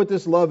explain to you what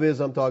this love is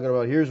I'm talking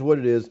about. Here's what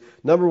it is.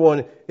 Number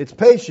one, it's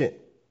patient.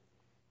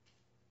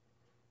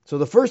 So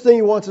the first thing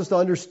he wants us to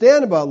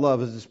understand about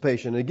love is it's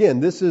patient. Again,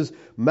 this is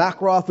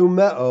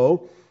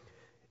makrothumeo.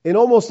 In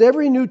almost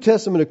every New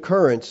Testament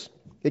occurrence,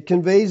 it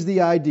conveys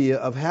the idea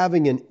of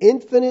having an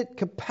infinite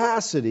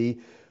capacity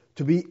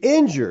to be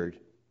injured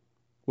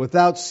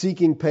without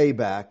seeking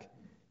payback,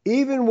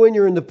 even when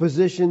you're in the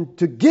position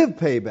to give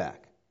payback.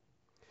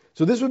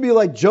 So this would be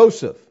like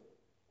Joseph.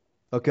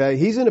 Okay,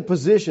 he's in a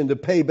position to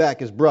pay back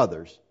his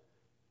brothers.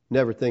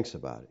 Never thinks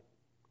about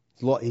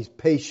it. He's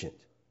patient.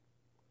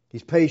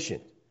 He's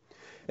patient.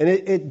 And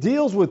it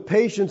deals with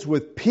patience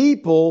with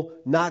people,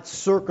 not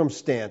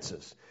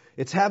circumstances.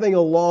 It's having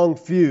a long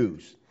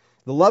fuse.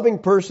 The loving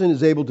person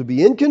is able to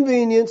be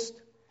inconvenienced,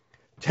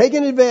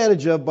 taken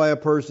advantage of by a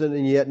person,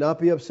 and yet not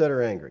be upset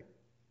or angry.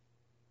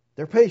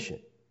 They're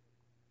patient.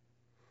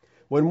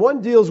 When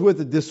one deals with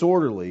the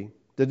disorderly,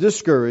 the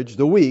discouraged,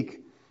 the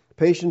weak,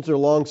 patience or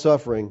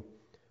long-suffering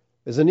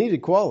is a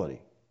needed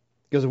quality.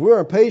 Because if we're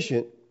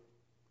impatient,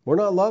 we're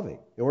not loving,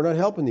 and we're not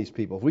helping these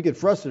people. If we get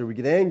frustrated, we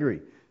get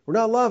angry, we're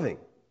not loving.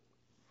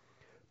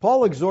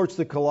 Paul exhorts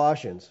the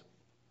Colossians,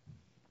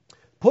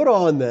 put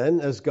on then,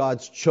 as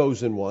God's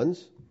chosen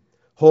ones,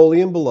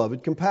 holy and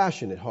beloved,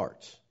 compassionate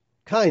hearts,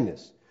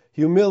 kindness,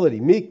 humility,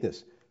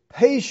 meekness,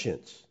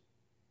 patience.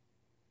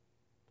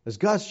 As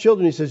God's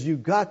children, he says,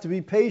 you've got to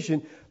be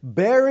patient,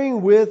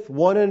 bearing with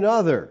one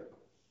another.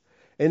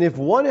 And if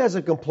one has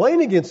a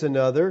complaint against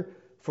another,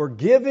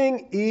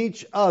 forgiving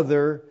each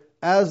other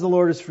as the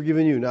Lord has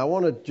forgiven you. Now, I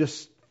want to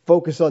just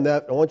focus on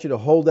that. I want you to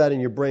hold that in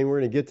your brain. We're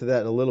going to get to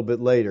that in a little bit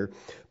later.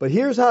 But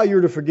here's how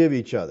you're to forgive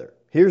each other.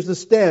 Here's the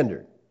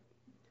standard.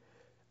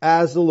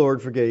 As the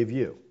Lord forgave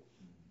you.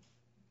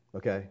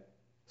 Okay?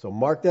 So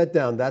mark that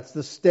down. That's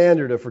the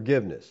standard of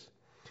forgiveness.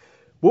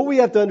 What we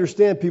have to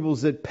understand, people,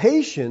 is that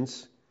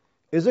patience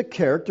is a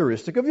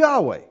characteristic of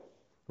Yahweh.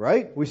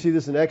 Right? We see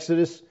this in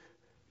Exodus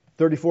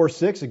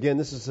 34:6. Again,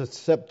 this is a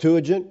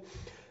Septuagint.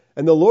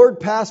 And the Lord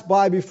passed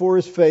by before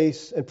his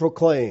face and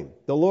proclaimed,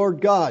 the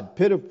Lord God,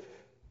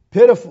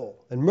 pitiful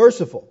and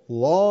merciful,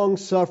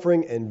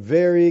 long-suffering and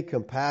very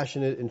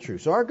compassionate and true.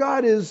 So our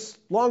God is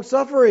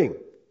long-suffering.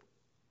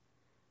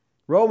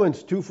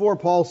 Romans 2:4,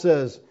 Paul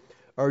says,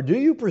 or do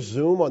you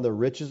presume on the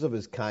riches of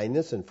his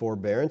kindness and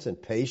forbearance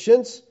and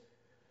patience,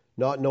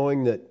 not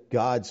knowing that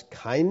God's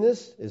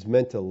kindness is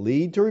meant to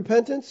lead to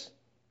repentance?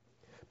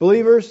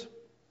 Believers,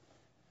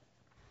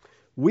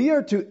 we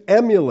are to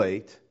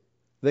emulate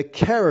the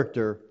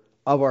character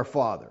of our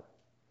Father.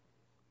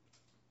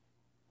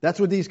 That's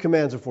what these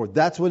commands are for.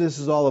 That's what this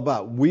is all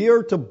about. We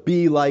are to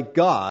be like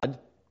God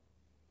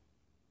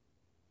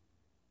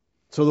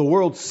so the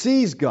world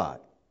sees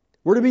God.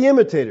 We're to be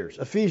imitators.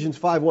 Ephesians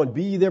 5:1,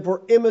 be ye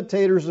therefore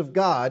imitators of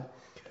God.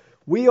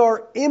 We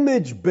are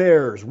image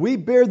bearers. We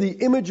bear the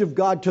image of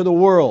God to the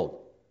world.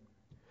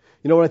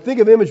 You know, when I think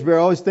of image bearer,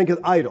 I always think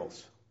of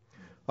idols.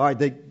 All right,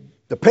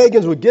 the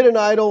pagans would get an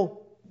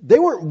idol. They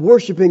weren't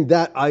worshiping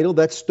that idol,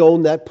 that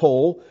stone, that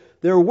pole.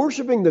 They were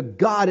worshiping the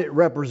God it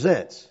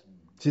represents.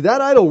 See,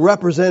 that idol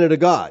represented a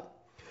God.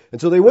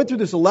 And so they went through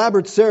this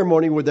elaborate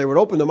ceremony where they would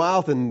open the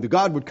mouth and the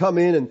God would come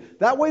in. And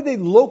that way they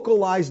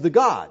localized the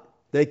God.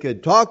 They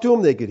could talk to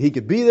him. He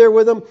could be there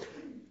with them.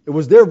 It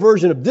was their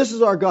version of, this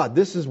is our God.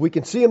 We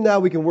can see him now.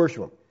 We can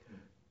worship him.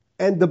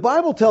 And the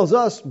Bible tells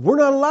us we're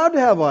not allowed to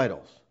have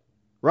idols.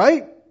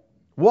 Right?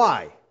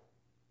 Why?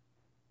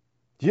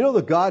 Do you know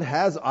that God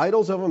has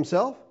idols of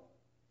himself?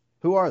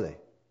 Who are they?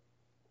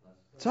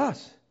 It's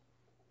us.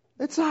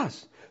 It's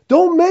us.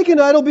 Don't make an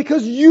idol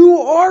because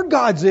you are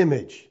God's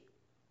image.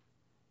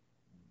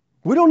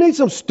 We don't need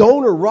some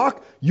stone or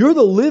rock. You're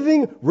the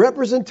living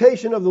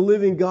representation of the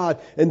living God.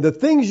 And the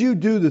things you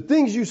do, the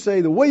things you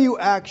say, the way you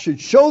act should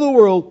show the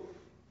world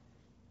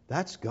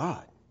that's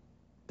God.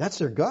 That's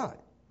their God.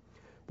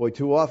 Boy,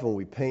 too often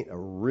we paint a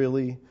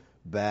really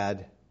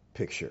bad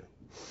picture.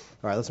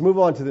 All right, let's move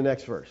on to the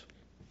next verse.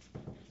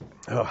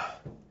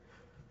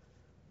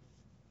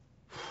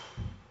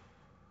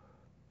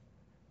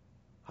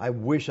 I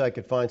wish I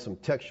could find some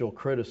textual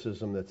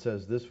criticism that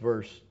says this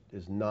verse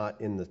is not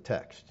in the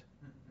text.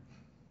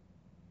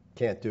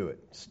 Can't do it.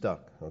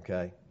 Stuck,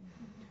 okay?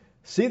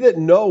 See that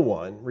no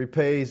one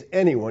repays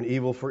anyone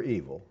evil for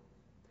evil,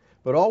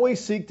 but always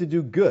seek to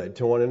do good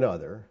to one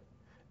another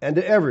and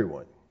to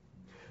everyone.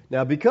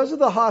 Now, because of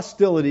the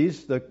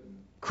hostilities the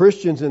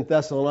Christians in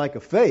Thessalonica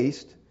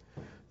faced,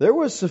 there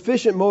was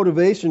sufficient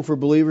motivation for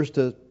believers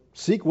to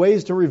seek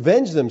ways to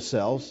revenge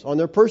themselves on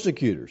their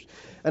persecutors.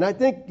 And I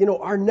think,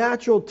 our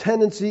natural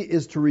tendency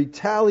is to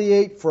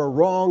retaliate for a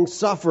wrong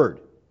suffered.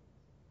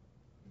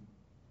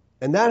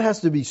 And that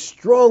has to be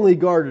strongly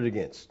guarded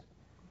against,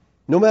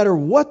 no matter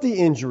what the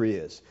injury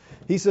is.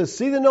 He says,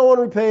 see that no one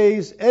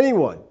repays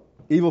anyone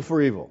evil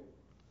for evil.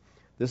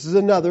 This is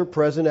another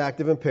present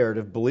active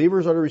imperative.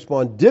 Believers are to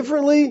respond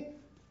differently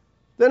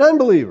than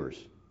unbelievers.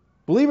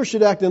 Believers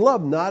should act in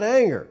love, not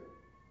anger.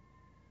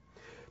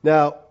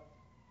 Now,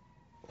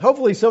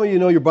 hopefully some of you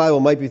know your Bible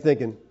might be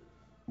thinking,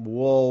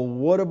 well,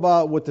 what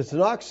about what the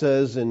Tanakh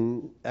says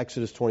in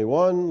Exodus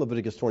 21,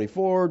 Leviticus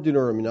 24,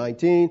 Deuteronomy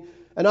 19,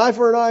 an eye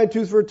for an eye and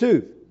tooth for a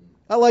tooth?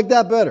 I like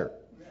that better.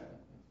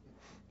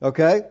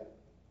 Okay?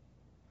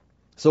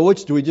 So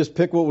which do we just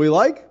pick what we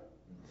like?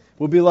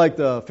 We'll be like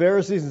the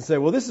Pharisees and say,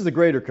 well, this is a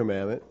greater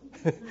commandment.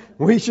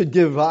 We should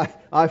give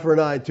eye for an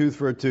eye and tooth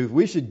for a tooth.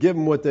 We should give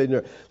them what they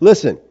know.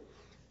 Listen,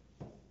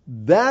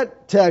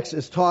 that text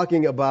is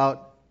talking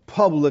about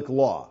public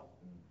law.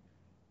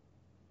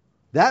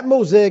 That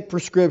Mosaic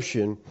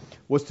prescription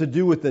was to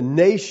do with the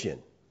nation.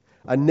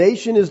 A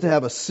nation is to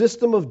have a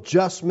system of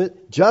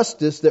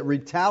justice that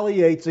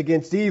retaliates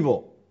against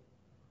evil.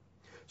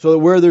 So that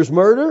where there's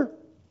murder,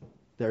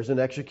 there's an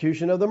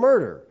execution of the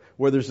murderer.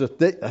 Where there's a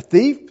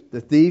thief,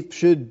 the thief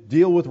should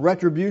deal with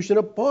retribution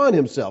upon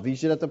himself. He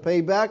should have to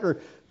pay back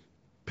or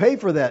pay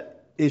for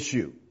that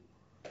issue.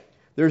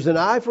 There's an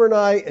eye for an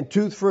eye and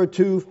tooth for a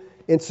tooth.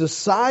 And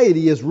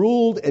society is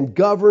ruled and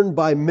governed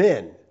by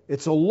men.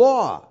 It's a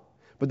law.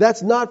 But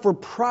that's not for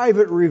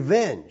private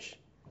revenge.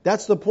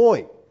 That's the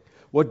point.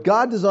 What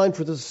God designed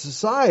for the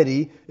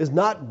society is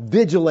not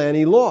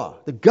vigilante law.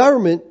 The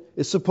government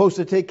is supposed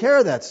to take care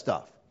of that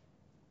stuff.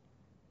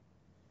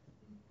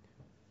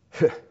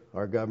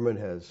 Our government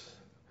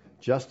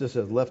justice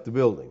has left the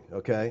building,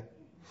 okay?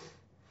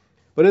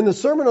 But in the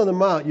Sermon on the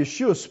Mount,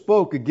 Yeshua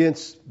spoke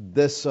against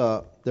this,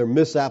 their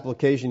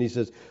misapplication. He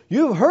says,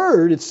 you have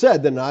heard it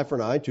said that an eye for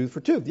an eye, tooth for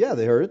tooth. Yeah,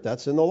 they heard it.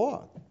 That's in the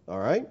law. All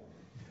right?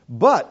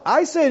 But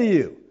I say to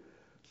you,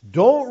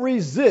 don't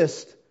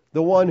resist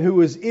the one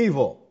who is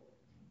evil.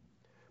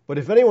 But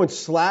if anyone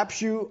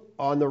slaps you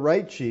on the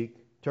right cheek,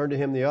 turn to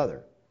him the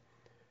other.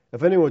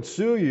 If anyone would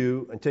sue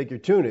you and take your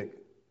tunic,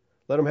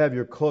 let him have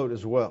your cloak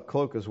as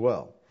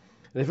well.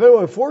 And if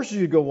anyone forces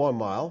you to go 1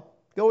 mile,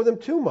 go with him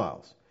 2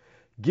 miles.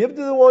 Give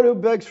to the one who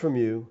begs from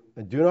you,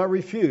 and do not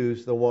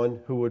refuse the one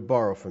who would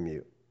borrow from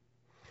you.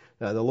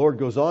 Now, the Lord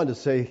goes on to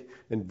say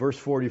in verse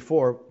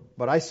 44,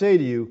 but I say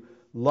to you,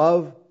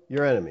 love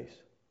your enemies.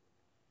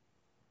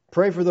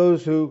 Pray for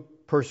those who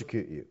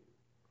persecute you.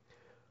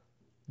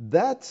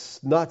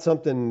 That's not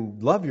something,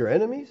 love your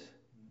enemies?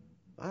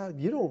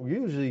 You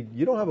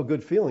don't have a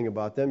good feeling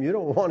about them. You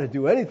don't want to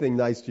do anything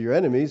nice to your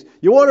enemies.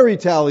 You want to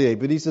retaliate,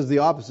 but he says the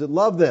opposite,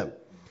 love them.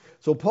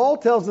 So Paul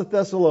tells the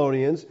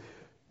Thessalonians,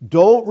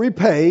 don't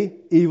repay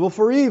evil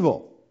for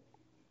evil,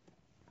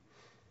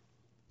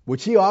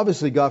 which he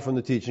obviously got from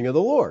the teaching of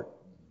the Lord.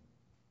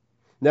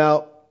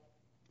 Now,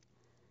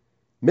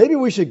 maybe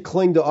we should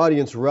cling to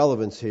audience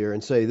relevance here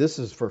and say this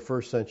is for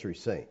first century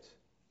saints.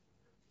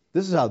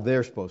 This is how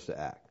they're supposed to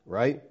act,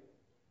 right?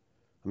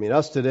 I mean,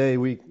 us today,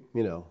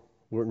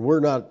 we're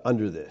not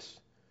under this.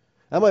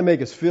 That might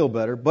make us feel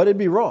better, but it'd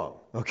be wrong,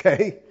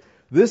 okay?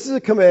 This is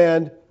a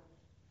command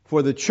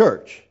for the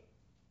church,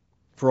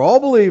 for all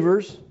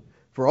believers,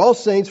 for all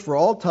saints, for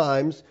all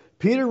times.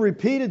 Peter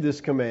repeated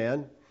this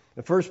command.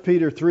 In 1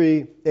 Peter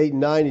 3, 8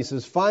 and 9, he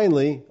says,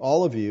 finally,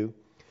 all of you,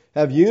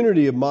 have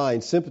unity of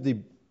mind,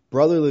 sympathy,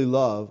 brotherly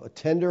love, a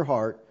tender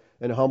heart,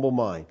 and a humble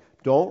mind.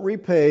 Don't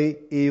repay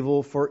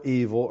evil for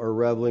evil or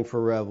reviling for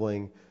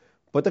reviling,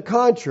 but the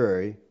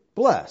contrary,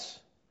 bless.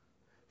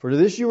 For to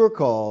this you were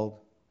called,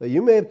 that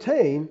you may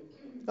obtain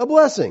a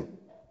blessing.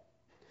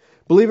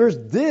 Believers,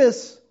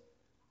 this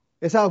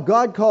is how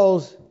God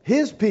calls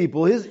His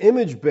people, His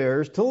image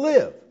bearers, to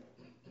live.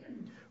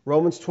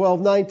 Romans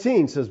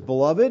 12:19 says,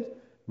 beloved,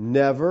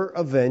 never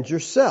avenge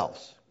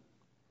yourselves.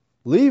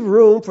 Leave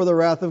room for the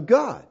wrath of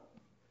God.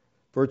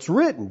 For it's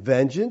written,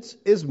 vengeance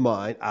is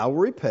mine, I will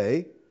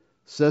repay,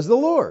 says the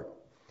Lord.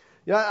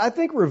 I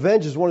think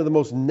revenge is one of the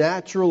most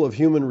natural of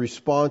human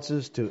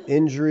responses to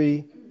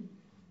injury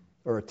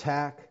or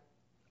attack.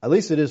 At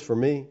least it is for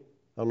me.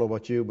 I don't know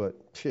about you, but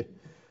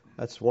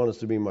that's one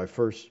to be my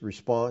first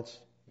response.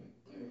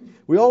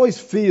 We always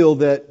feel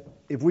that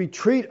if we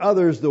treat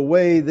others the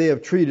way they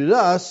have treated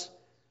us,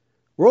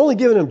 we're only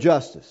giving them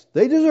justice.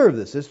 They deserve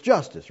this. It's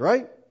justice,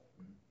 right?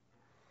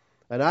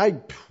 And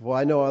I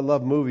know I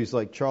love movies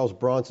like Charles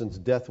Bronson's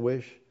Death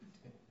Wish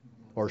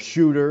or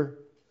Shooter,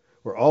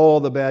 where all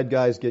the bad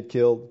guys get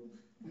killed.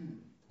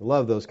 I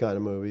love those kind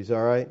of movies,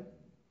 all right?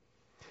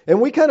 And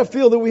we kind of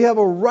feel that we have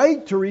a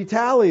right to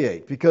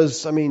retaliate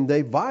because,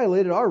 they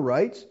violated our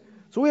rights,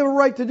 so we have a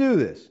right to do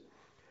this.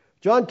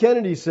 John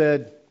Kennedy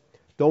said,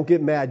 don't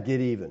get mad, get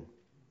even.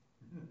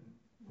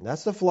 And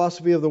that's the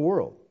philosophy of the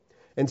world.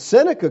 And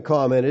Seneca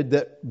commented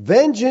that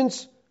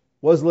vengeance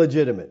was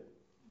legitimate.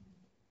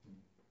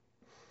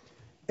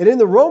 And in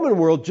the Roman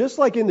world, just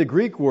like in the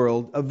Greek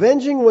world,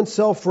 avenging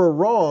oneself for a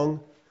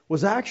wrong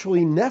was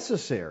actually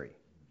necessary.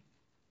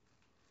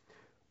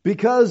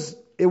 Because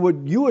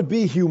you would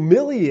be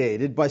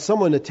humiliated by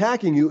someone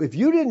attacking you. If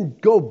you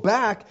didn't go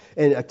back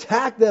and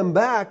attack them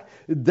back,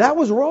 that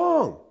was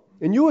wrong.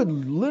 And you would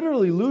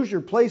literally lose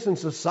your place in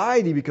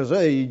society because,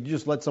 you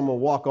just let someone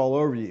walk all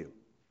over you.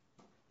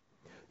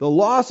 The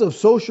loss of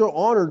social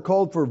honor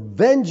called for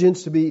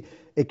vengeance to be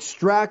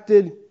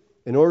extracted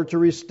in order to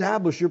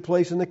reestablish your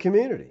place in the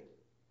community.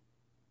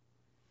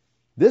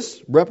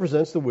 This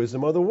represents the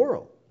wisdom of the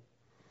world.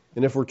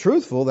 And if we're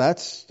truthful,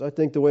 that's, I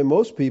think, the way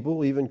most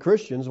people, even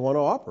Christians, want to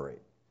operate.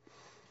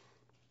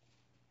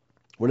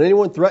 When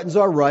anyone threatens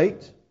our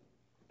right,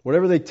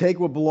 whenever they take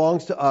what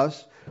belongs to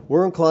us,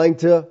 we're inclined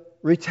to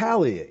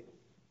retaliate.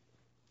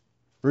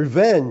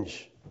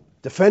 Revenge.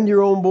 Defend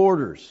your own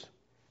borders.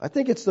 I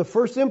think it's the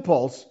first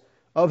impulse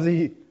of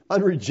the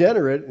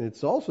unregenerate, and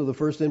it's also the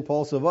first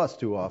impulse of us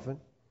too often.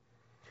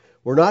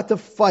 We're not to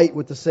fight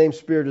with the same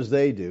spirit as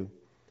they do,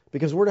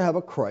 because we're to have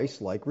a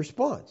Christ-like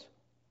response.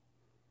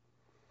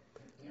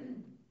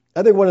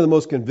 I think one of the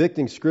most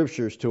convicting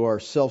scriptures to our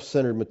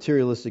self-centered,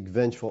 materialistic,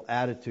 vengeful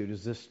attitude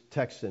is this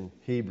text in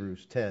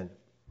Hebrews 10.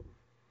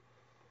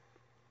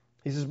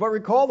 He says, but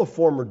recall the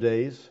former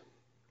days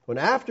when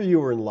after you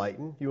were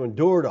enlightened, you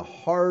endured a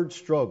hard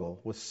struggle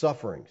with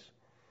sufferings,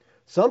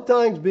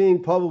 sometimes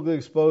being publicly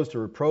exposed to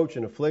reproach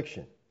and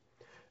affliction,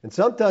 and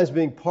sometimes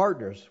being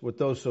partners with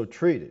those so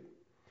treated.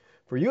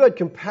 For you had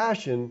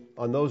compassion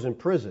on those in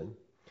prison,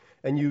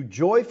 and you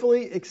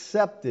joyfully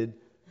accepted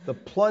the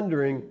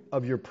plundering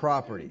of your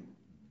property.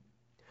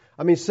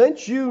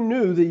 Since you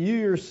knew that you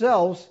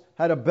yourselves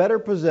had a better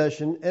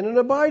possession and an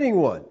abiding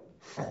one.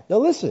 Now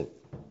listen,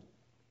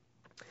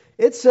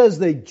 it says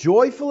they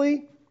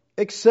joyfully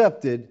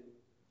accepted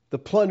the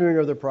plundering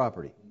of their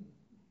property.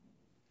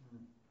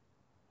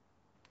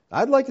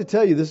 I'd like to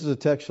tell you this is a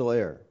textual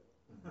error.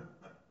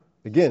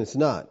 Again, it's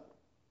not.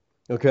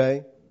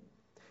 Okay?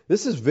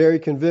 This is very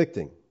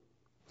convicting.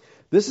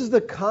 This is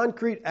the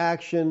concrete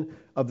action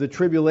of the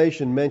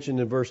tribulation mentioned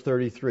in verse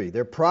 33.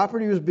 Their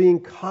property was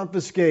being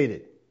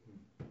confiscated.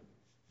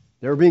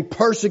 They were being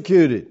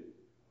persecuted.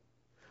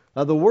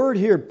 Now the word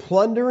here,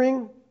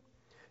 plundering,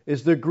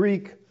 is the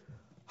Greek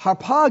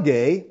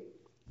harpage,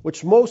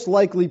 which most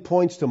likely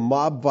points to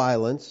mob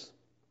violence,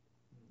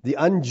 the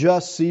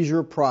unjust seizure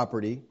of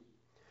property.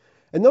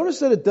 And notice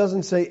that it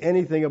doesn't say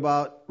anything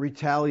about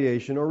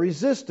retaliation or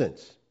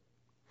resistance.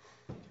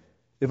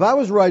 If I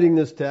was writing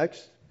this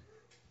text,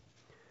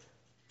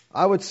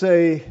 I would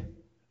say,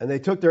 and they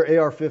took their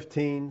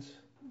AR-15s,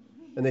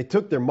 and they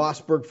took their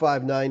Mossberg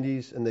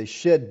 590s, and they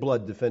shed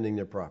blood defending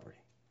their property.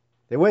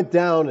 They went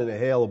down in a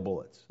hail of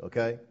bullets,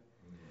 okay?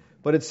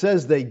 But it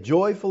says they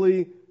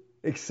joyfully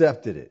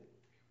accepted it.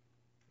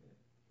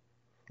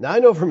 Now, I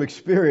know from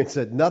experience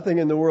that nothing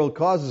in the world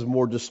causes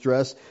more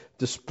distress,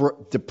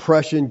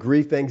 depression,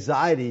 grief,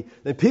 anxiety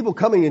than people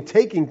coming and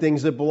taking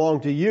things that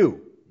belong to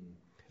you.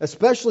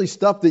 Especially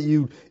stuff that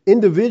you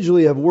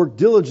individually have worked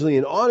diligently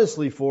and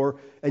honestly for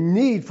and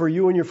need for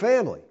you and your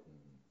family.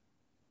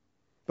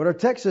 But our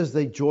text says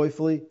they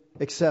joyfully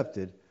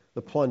accepted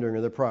the plundering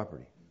of their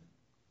property.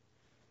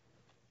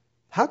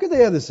 How could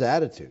they have this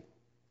attitude?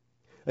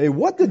 I mean,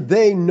 what did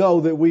they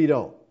know that we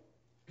don't?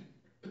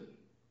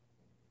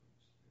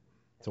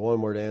 It's a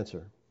one-word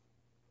answer.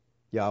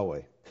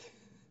 Yahweh.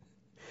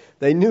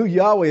 They knew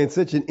Yahweh in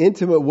such an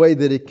intimate way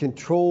that it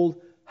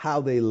controlled how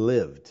they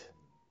lived.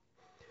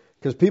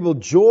 Because people,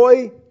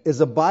 joy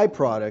is a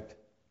byproduct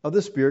of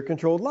the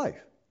Spirit-controlled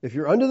life. If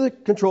you're under the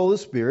control of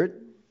the Spirit,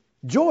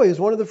 joy is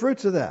one of the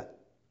fruits of that.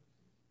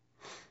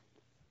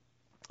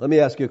 Let me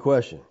ask you a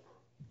question.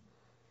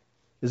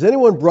 Is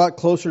anyone brought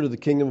closer to the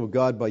kingdom of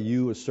God by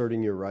you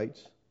asserting your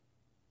rights?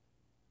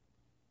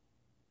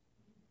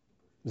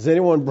 Is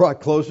anyone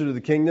brought closer to the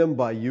kingdom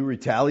by you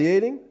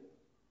retaliating?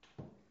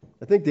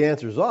 I think the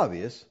answer is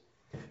obvious.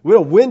 We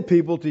don't win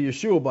people to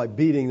Yeshua by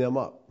beating them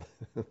up.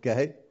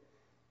 Okay?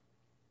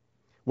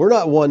 We're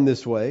not won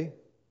this way.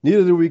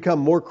 Neither do we become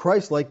more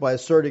Christ-like by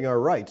asserting our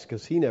rights,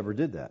 because He never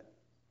did that.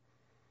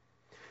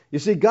 You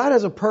see, God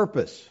has a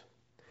purpose.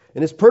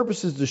 And His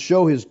purpose is to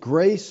show His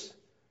grace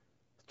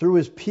through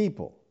His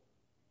people.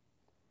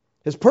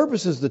 His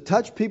purpose is to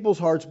touch people's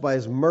hearts by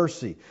His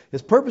mercy.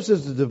 His purpose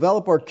is to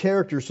develop our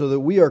character so that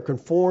we are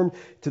conformed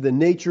to the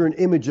nature and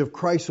image of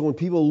Christ. So when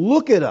people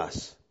look at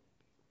us,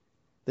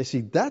 they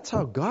see that's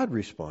how God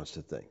responds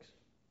to things.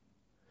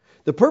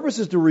 The purpose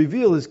is to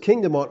reveal His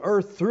kingdom on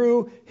earth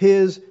through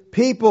His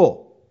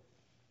people.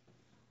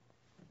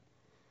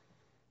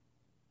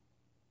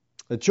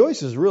 The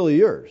choice is really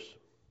yours.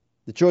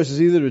 The choice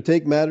is either to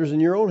take matters in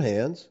your own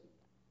hands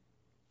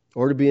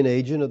or to be an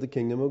agent of the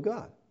kingdom of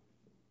God.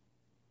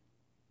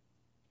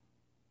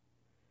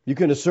 You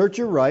can assert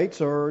your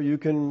rights or you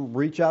can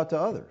reach out to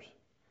others.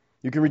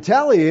 You can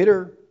retaliate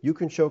or you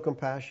can show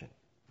compassion.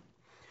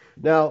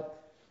 Now,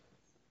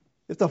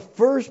 if the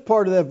first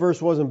part of that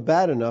verse wasn't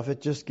bad enough,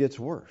 it just gets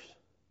worse.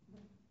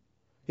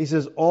 He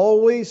says,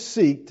 always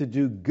seek to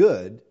do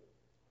good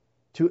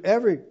to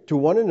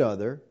one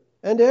another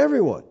and to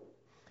everyone.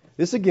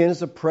 This again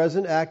is a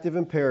present active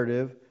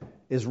imperative,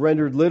 is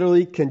rendered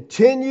literally,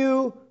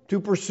 continue to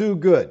pursue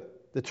good.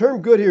 The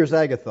term good here is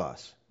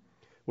agathos,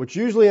 which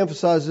usually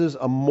emphasizes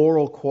a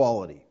moral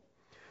quality.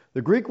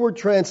 The Greek word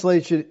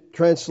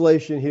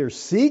translation here,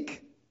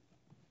 seek,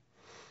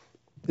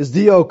 is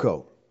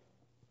dioko.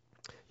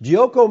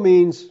 Dioko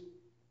means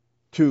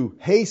to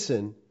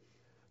hasten,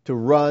 to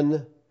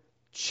run,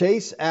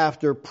 chase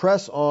after,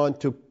 press on,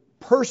 to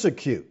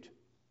persecute.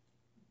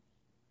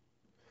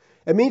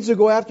 It means to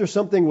go after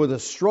something with a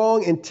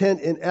strong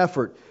intent and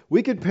effort.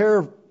 We could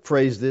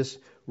paraphrase this.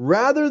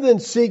 Rather than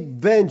seek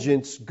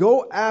vengeance,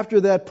 go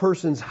after that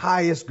person's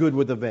highest good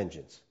with a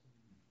vengeance.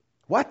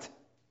 What?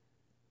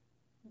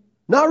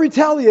 Not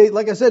retaliate,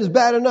 like I said, is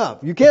bad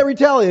enough. You can't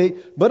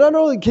retaliate, but not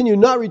only can you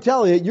not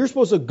retaliate, you're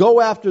supposed to go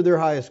after their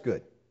highest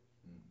good.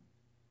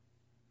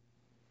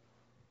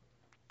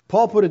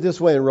 Paul put it this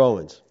way in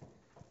Romans.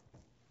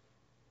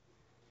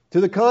 To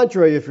the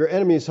contrary, if your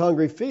enemy is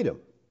hungry, feed him.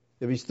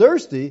 If he's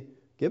thirsty,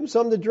 give him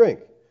something to drink.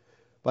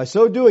 By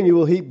so doing, you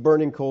will heap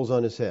burning coals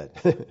on his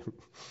head.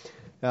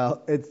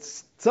 Now,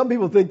 some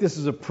people think this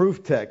is a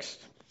proof text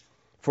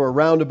for a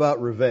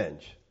roundabout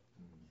revenge.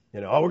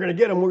 We're going to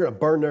get them, we're going to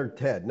burn their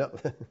head. No.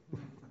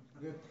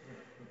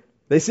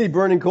 They see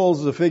burning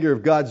coals as a figure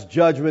of God's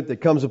judgment that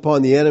comes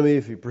upon the enemy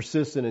if he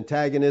persists in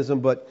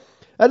antagonism, but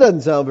that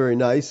doesn't sound very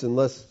nice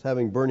unless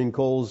having burning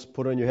coals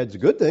put on your head is a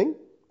good thing.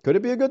 Could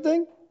it be a good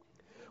thing?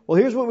 Well,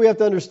 here's what we have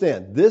to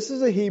understand. This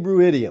is a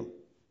Hebrew idiom.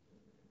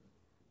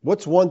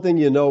 What's one thing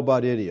you know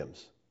about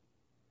idioms?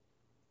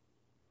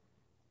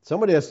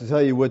 Somebody has to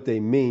tell you what they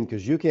mean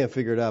because you can't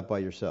figure it out by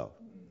yourself.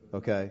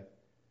 Okay?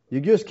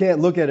 You just can't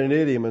look at an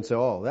idiom and say,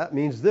 oh, that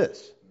means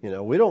this.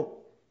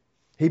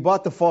 He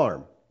bought the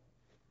farm.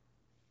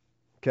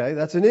 Okay,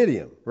 that's an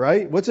idiom,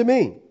 right? What's it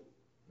mean?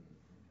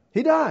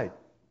 He died.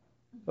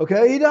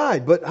 Okay, he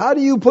died. But how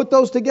do you put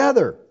those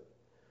together?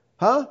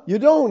 Huh? You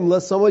don't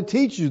unless someone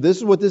teaches you this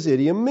is what this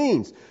idiom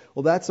means.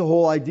 Well, that's the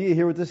whole idea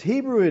here with this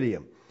Hebrew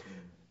idiom.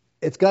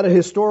 It's got a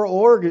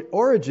historical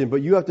origin,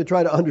 but you have to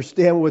try to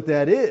understand what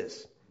that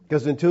is.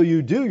 Because until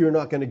you do, you're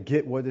not going to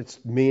get what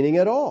it's meaning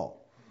at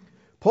all.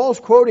 Paul's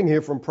quoting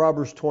here from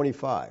Proverbs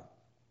 25,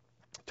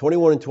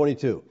 21 and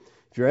 22.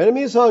 If your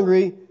enemy is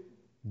hungry,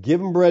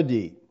 give him bread to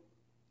eat.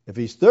 If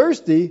he's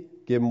thirsty,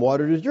 give him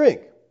water to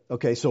drink.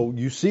 Okay, so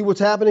you see what's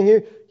happening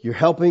here? You're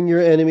helping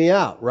your enemy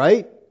out,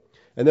 right?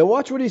 And then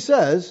watch what he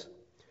says.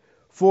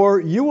 For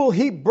you will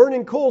heap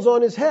burning coals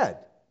on his head,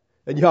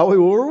 and Yahweh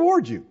will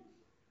reward you.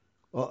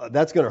 Well,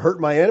 that's going to hurt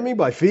my enemy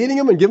by feeding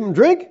him and giving him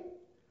drink?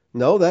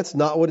 No, that's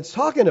not what it's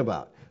talking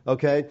about.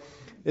 Okay?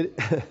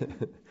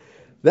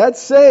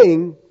 This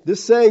saying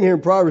here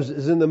in Proverbs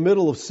is in the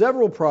middle of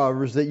several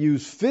Proverbs that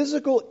use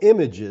physical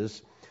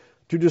images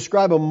to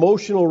describe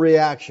emotional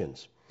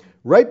reactions.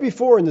 Right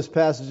before in this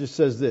passage it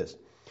says this: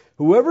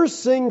 whoever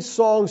sings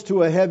songs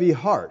to a heavy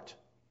heart.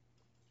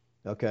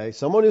 Okay,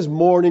 someone is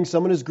mourning,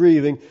 someone is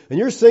grieving, and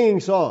you're singing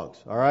songs,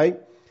 all right?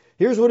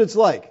 Here's what it's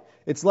like.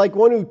 It's like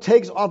one who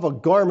takes off a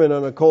garment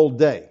on a cold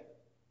day.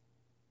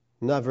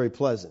 Not very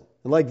pleasant.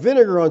 And like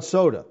vinegar on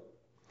soda.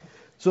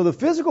 So the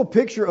physical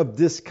picture of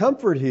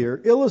discomfort here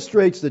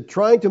illustrates that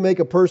trying to make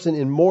a person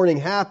in mourning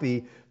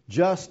happy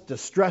just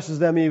distresses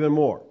them even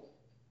more.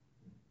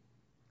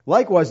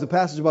 Likewise, the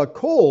passage about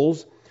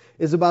coals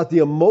is about the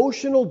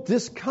emotional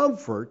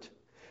discomfort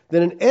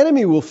that an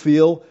enemy will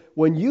feel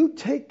when you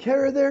take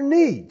care of their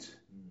needs.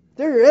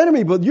 They're your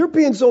enemy, but you're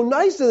being so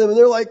nice to them, and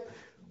they're like,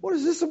 what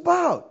is this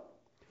about?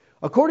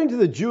 According to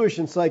the Jewish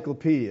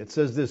Encyclopedia, it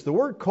says this: the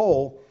word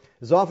coal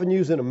is often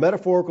used in a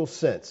metaphorical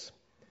sense.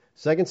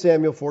 2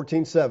 Samuel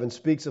 14:7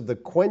 speaks of the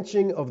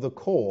quenching of the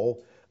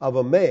coal of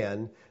a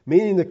man,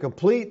 meaning the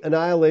complete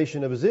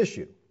annihilation of his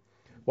issue.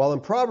 While in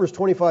Proverbs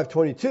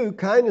 25:22,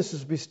 kindness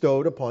is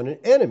bestowed upon an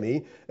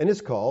enemy and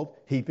is called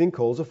heaping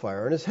coals of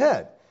fire on his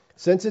head,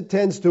 since it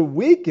tends to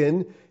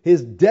weaken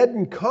his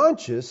deadened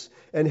conscience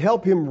and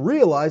help him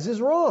realize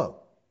his wrong.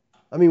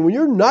 I mean, when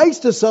you're nice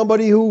to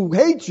somebody who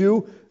hates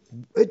you,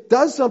 it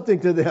does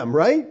something to them,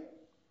 right?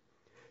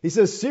 He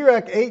says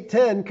Sirach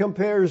 8:10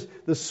 compares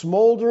the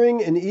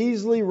smoldering and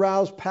easily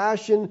roused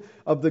passion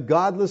of the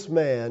godless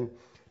man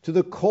to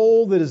the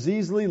coal that is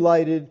easily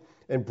lighted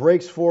and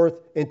breaks forth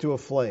into a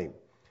flame.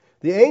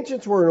 The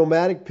ancients were a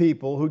nomadic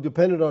people who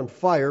depended on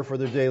fire for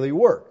their daily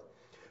work.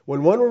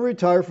 When one would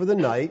retire for the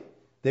night,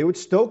 they would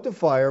stoke the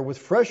fire with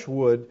fresh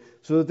wood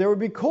so that there would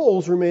be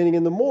coals remaining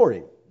in the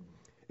morning.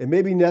 It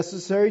may be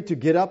necessary to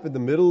get up in the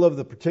middle of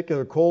the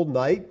particular cold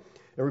night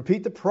and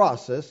repeat the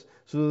process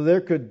so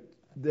that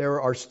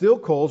there are still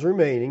coals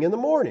remaining in the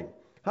morning.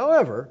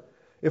 However,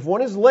 if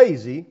one is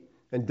lazy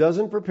and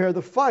doesn't prepare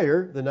the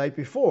fire the night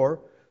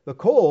before, the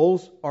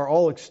coals are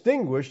all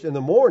extinguished in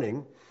the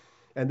morning,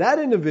 and that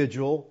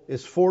individual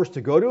is forced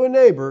to go to a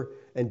neighbor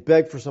and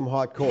beg for some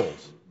hot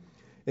coals.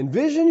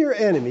 Envision your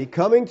enemy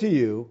coming to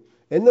you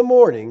in the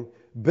morning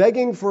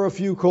begging for a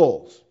few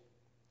coals.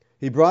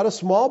 He brought a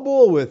small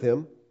bowl with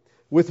him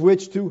with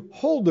which to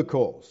hold the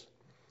coals.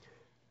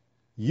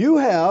 You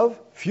have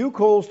few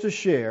coals to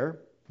share.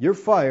 Your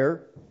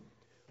fire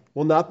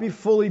will not be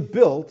fully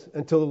built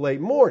until the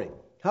late morning.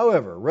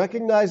 However,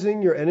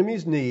 recognizing your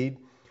enemy's need,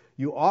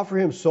 you offer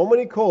him so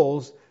many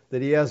coals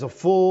that he has a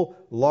full,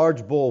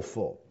 large bowl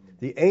full.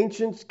 The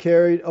ancients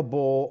carried a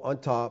bowl on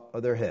top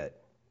of their head.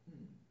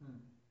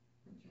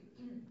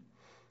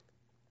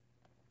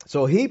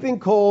 So heaping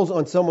coals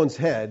on someone's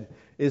head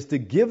is to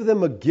give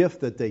them a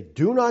gift that they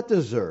do not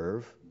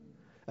deserve.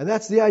 And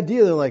that's the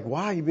idea. They're like,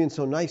 why are you being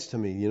so nice to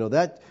me?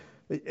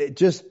 It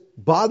just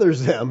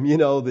bothers them,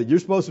 that you're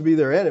supposed to be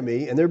their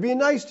enemy and they're being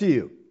nice to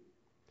you.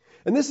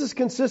 And this is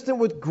consistent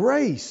with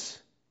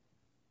grace.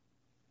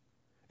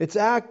 It's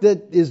an act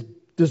that is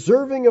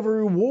deserving of a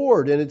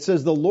reward, and it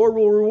says the Lord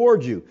will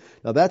reward you.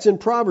 Now that's in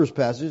Proverbs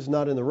passage,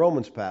 not in the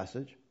Romans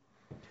passage.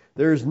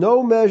 There is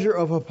no measure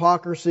of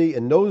hypocrisy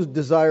and no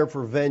desire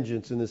for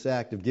vengeance in this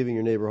act of giving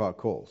your neighbor hot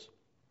coals.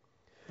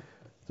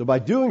 So by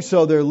doing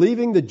so, they're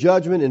leaving the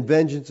judgment and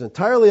vengeance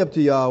entirely up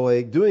to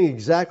Yahweh, doing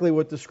exactly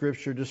what the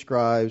Scripture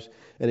describes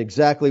and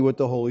exactly what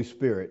the Holy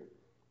Spirit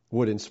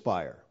would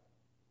inspire.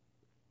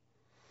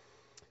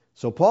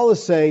 So Paul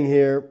is saying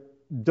here,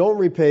 don't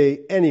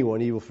repay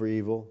anyone evil for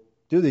evil.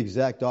 Do the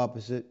exact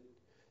opposite.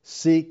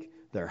 Seek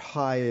their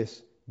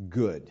highest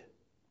good.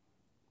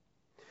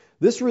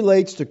 This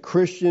relates to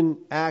Christian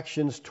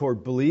actions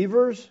toward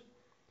believers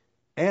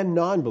and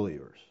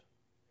non-believers.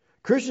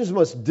 Christians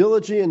must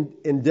diligently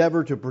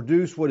endeavor to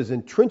produce what is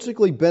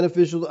intrinsically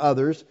beneficial to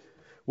others,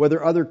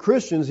 whether other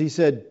Christians, he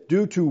said,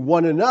 do to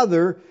one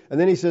another, and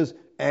then he says,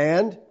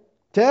 and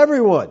to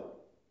everyone.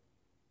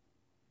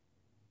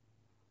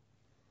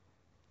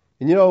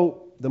 And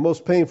the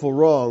most painful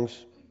wrongs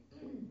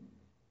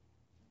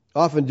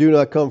often do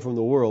not come from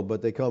the world,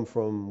 but they come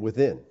from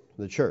within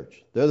the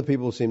church. They're the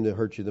people who seem to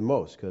hurt you the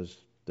most because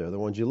they're the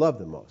ones you love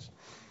the most.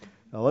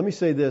 Now let me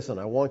say this, and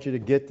I want you to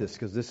get this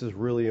because this is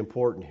really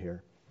important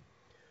here.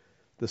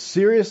 The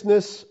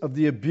seriousness of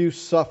the abuse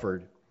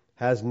suffered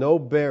has no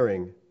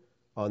bearing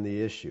on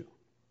the issue.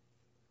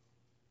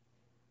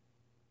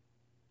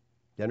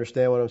 You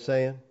understand what I'm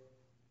saying?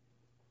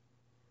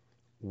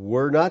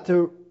 We're not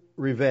to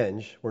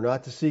revenge. We're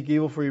not to seek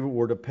evil for evil.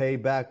 We're to pay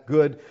back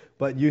good.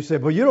 But you say,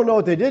 but you don't know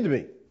what they did to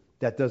me.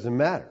 That doesn't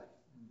matter.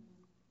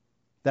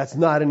 That's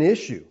not an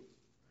issue.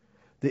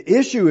 The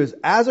issue is,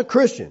 as a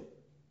Christian,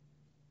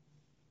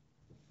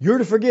 you're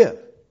to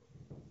forgive.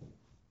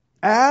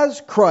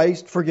 As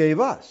Christ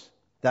forgave us.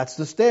 That's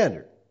the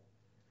standard.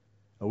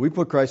 We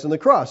put Christ on the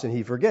cross and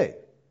He forgave.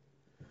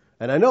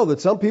 And I know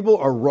that some people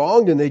are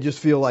wronged and they just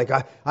feel like,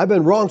 I've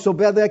been wronged so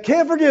badly I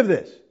can't forgive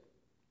this.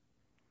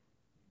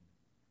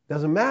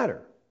 Doesn't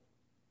matter.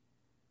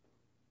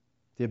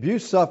 The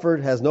abuse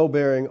suffered has no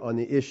bearing on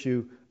the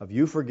issue of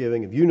you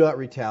forgiving, of you not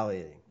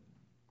retaliating.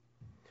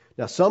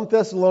 Now, some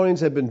Thessalonians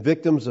had been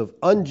victims of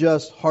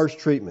unjust, harsh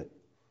treatment.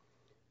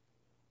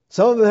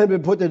 Some of them had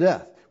been put to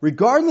death.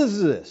 Regardless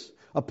of this,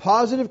 a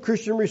positive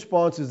Christian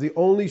response is the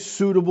only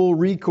suitable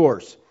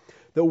recourse.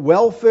 The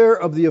welfare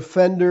of the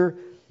offender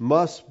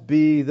must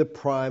be the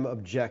prime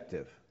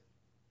objective.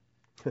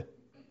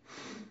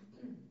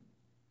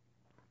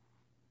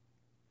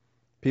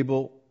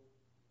 People,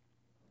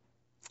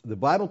 the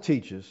Bible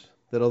teaches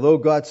that although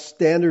God's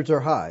standards are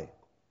high,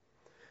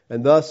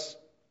 and thus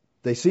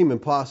they seem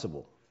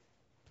impossible,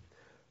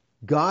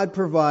 God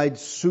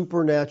provides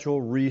supernatural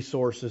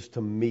resources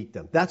to meet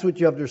them. That's what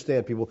you have to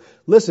understand, people.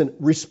 Listen,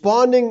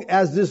 responding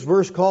as this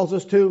verse calls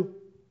us to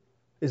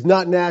is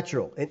not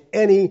natural in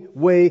any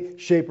way,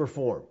 shape, or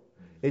form.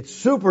 It's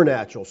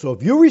supernatural. So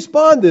if you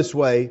respond this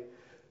way,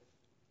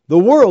 the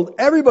world,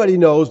 everybody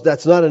knows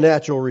that's not a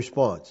natural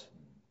response.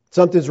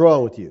 Something's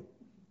wrong with you.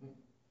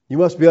 You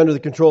must be under the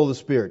control of the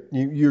Spirit.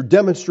 You're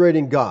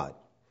demonstrating God.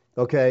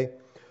 Okay?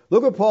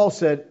 Look what Paul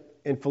said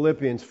in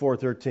Philippians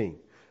 4:13.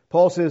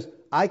 Paul says,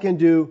 I can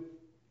do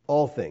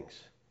all things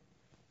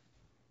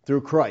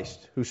through Christ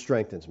who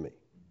strengthens me.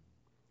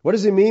 What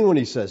does he mean when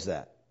he says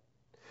that?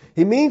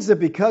 He means that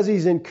because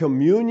he's in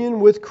communion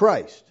with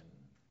Christ,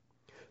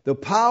 the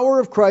power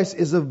of Christ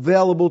is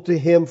available to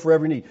him for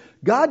every need.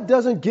 God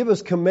doesn't give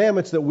us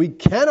commandments that we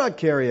cannot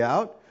carry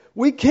out.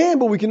 We can,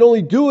 but we can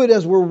only do it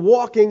as we're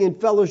walking in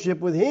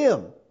fellowship with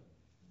him.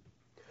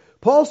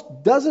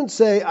 Paul doesn't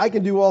say, I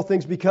can do all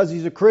things because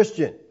he's a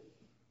Christian.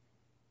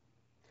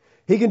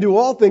 He can do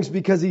all things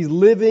because he's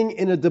living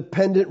in a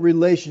dependent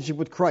relationship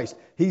with Christ.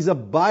 He's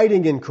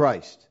abiding in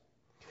Christ.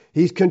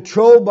 He's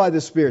controlled by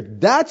the Spirit.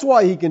 That's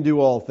why he can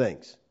do all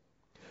things.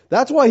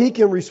 That's why he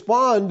can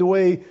respond the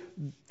way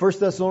 1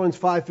 Thessalonians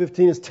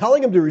 5:15 is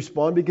telling him to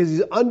respond, because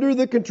he's under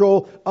the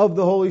control of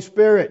the Holy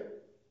Spirit.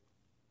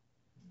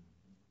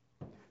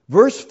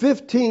 Verse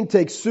 15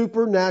 takes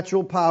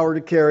supernatural power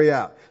to carry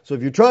out. So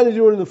if you're trying to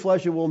do it in the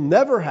flesh, it will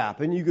never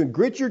happen. You can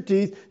grit your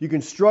teeth, you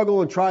can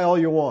struggle and try all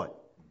you want.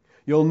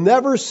 You'll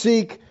never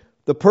seek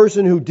the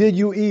person who did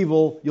you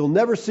evil. You'll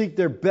never seek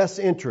their best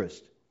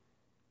interest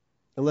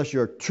unless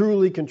you're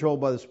truly controlled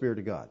by the Spirit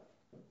of God.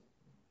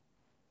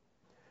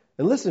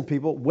 And listen,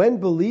 people, when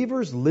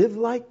believers live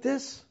like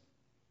this,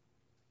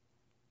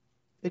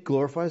 it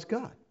glorifies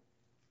God,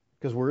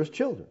 because we're His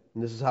children,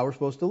 and this is how we're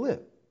supposed to live.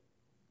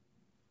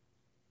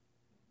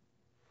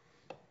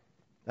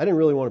 I didn't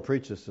really want to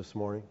preach this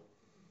morning,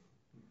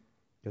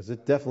 because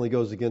it definitely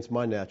goes against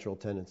my natural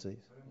tendencies.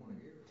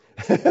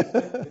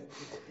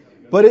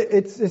 But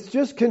it's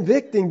just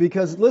convicting,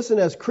 because, listen,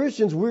 as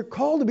Christians, we're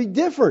called to be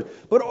different.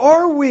 But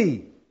are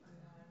we?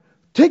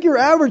 Take your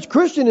average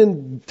Christian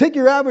and take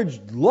your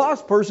average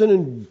lost person,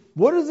 and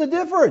what is the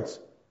difference?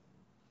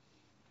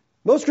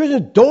 Most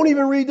Christians don't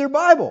even read their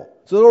Bible,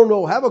 so they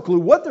don't have a clue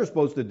what they're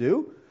supposed to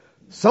do.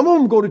 Some of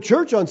them go to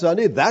church on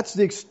Sunday. That's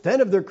the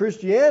extent of their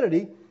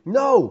Christianity.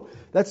 No,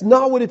 that's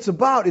not what it's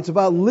about. It's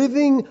about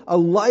living a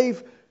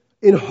life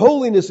in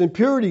holiness and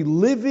purity,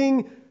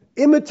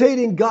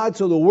 imitating God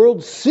so the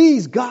world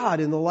sees God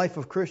in the life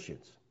of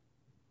Christians.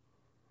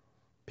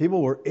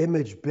 People were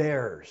image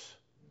bearers.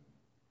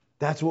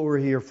 That's what we're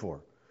here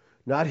for.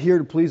 Not here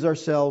to please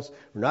ourselves.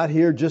 We're not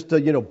here just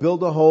to,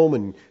 build a home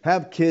and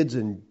have kids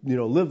and,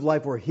 live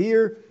life. We're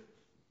here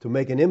to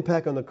make an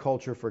impact on the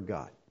culture for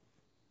God.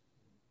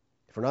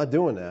 If we're not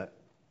doing that,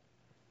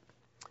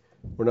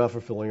 we're not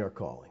fulfilling our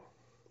calling.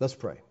 Let's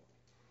pray.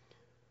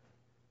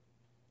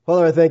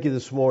 Father, I thank you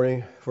this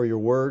morning for your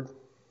word.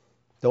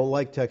 Don't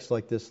like texts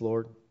like this,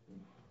 Lord.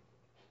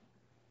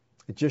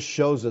 It just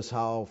shows us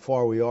how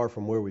far we are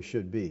from where we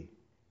should be.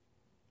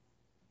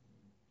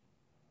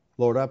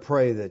 Lord, I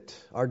pray that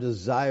our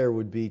desire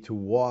would be to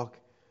walk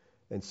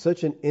in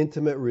such an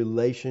intimate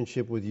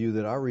relationship with you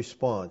that our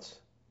response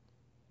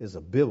is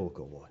a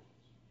biblical one.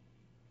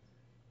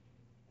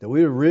 That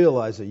we would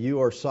realize that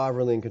you are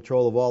sovereignly in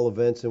control of all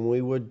events, and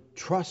we would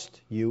trust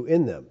you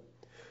in them.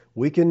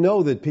 We can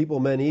know that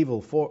people meant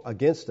evil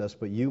against us,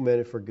 but you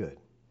meant it for good.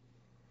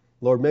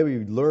 Lord, may we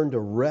learn to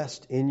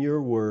rest in your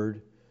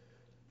word,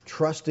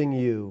 trusting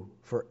you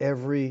for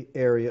every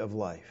area of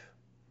life.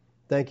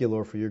 Thank you,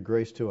 Lord, for your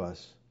grace to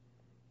us.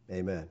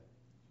 Amen.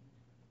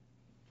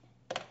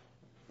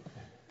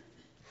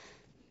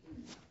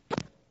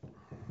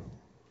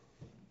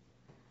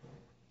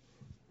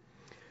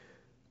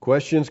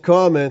 Questions,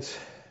 comments?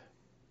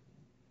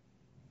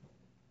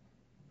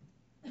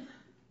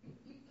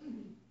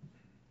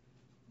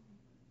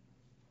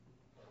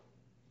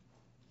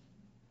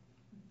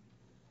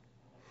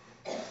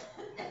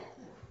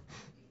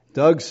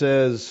 Doug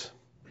says,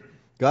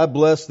 God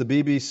bless the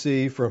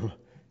BBC. From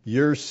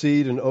your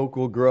seed an oak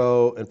will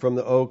grow, and from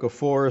the oak a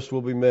forest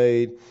will be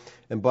made,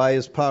 and by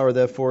his power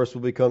that forest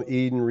will become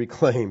Eden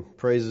reclaimed.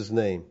 Praise his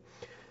name.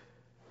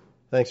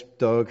 Thanks,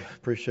 Doug.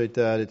 Appreciate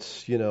that.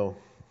 It's,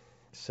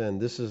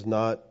 this is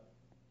not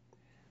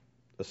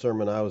a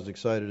sermon I was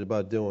excited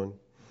about doing.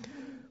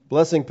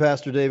 Blessing,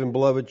 Pastor Dave and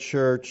beloved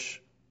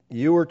church.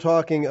 You were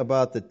talking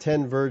about the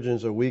 10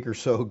 virgins a week or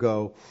so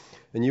ago,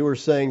 and you were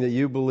saying that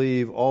you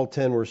believe all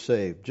 10 were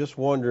saved. Just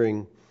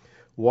wondering,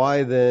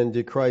 why then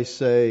did Christ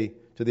say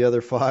to the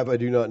other 5, I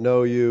do not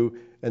know you,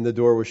 and the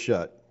door was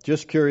shut?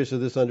 Just curious of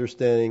this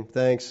understanding.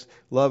 Thanks.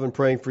 Love and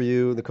praying for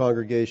you, the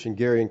congregation,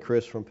 Gary and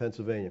Chris from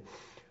Pennsylvania.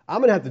 I'm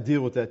going to have to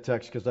deal with that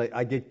text because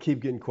I keep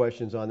getting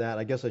questions on that.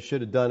 I guess I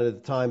should have done it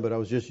at the time, but I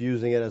was just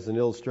using it as an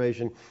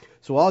illustration.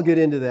 So I'll get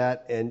into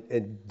that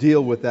and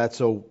deal with that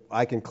so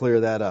I can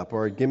clear that up. All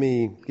right, give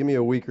me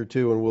a week or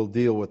two and we'll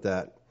deal with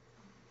that.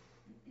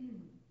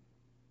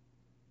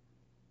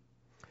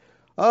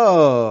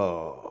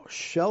 Oh,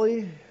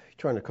 Shelley,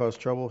 trying to cause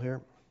trouble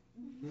here?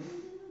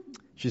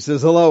 She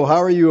says, hello,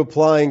 how are you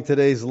applying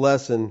today's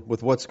lesson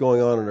with what's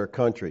going on in our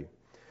country?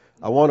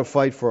 I want to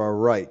fight for our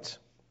rights.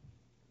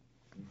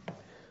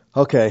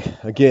 Okay,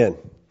 again,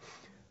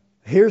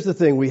 here's the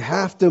thing. We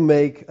have to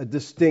make a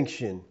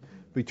distinction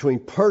between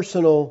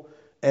personal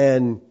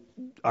and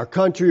our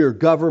country or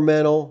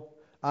governmental.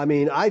 I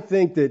mean, I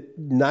think that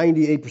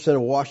 98%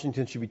 of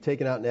Washington should be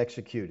taken out and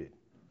executed.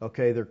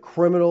 Okay, they're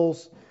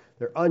criminals,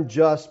 they're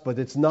unjust, but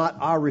it's not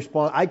our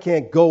response. I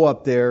can't go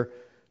up there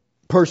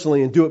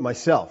personally and do it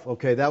myself.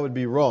 Okay, that would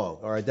be wrong.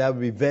 All right, that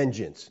would be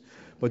vengeance.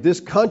 But this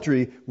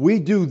country, we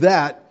do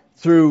that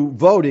through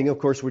voting. Of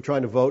course, we're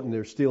trying to vote and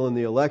they're stealing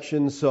the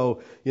elections.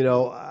 So,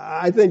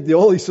 I think the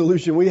only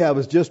solution we have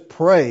is just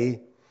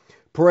pray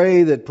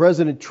that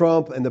President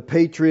Trump and the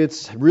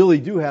patriots really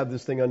do have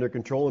this thing under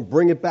control and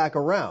bring it back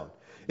around.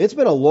 It's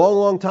been a long,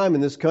 long time in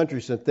this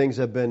country since things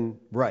have been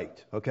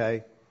right,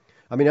 okay?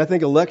 I mean, I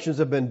think elections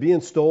have been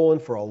being stolen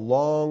for a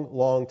long,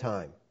 long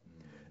time.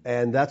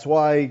 And that's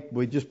why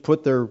we just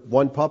put their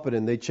one puppet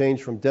in. They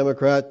change from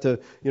Democrat to,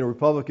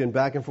 Republican,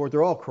 back and forth.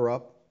 They're all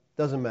corrupt.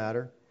 Doesn't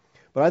matter.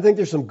 But I think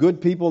there's some good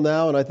people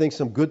now, and I think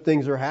some good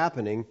things are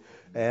happening.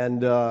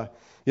 And, as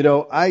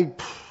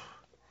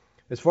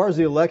far as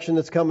the election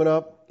that's coming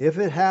up, if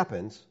it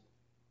happens,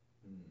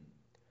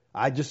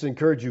 I just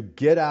encourage you,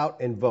 get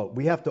out and vote.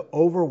 We have to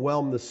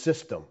overwhelm the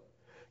system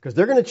because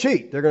they're going to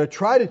cheat. They're going to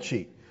try to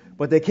cheat.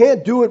 But they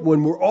can't do it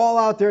when we're all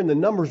out there and the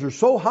numbers are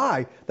so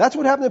high. That's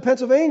what happened in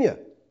Pennsylvania.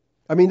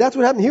 I mean, that's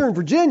what happened here in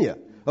Virginia,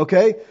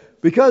 okay?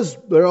 Because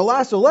in our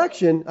last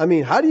election,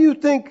 how do you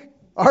think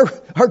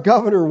our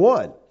governor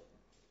won?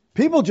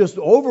 People just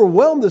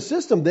overwhelmed the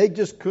system. They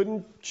just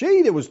couldn't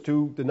cheat.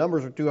 The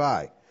numbers are too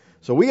high.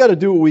 So we got to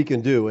do what we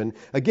can do. And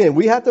again,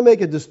 we have to make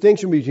a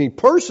distinction between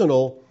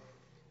personal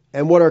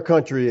and what our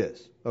country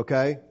is,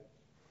 okay?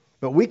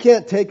 But we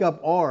can't take up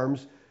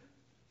arms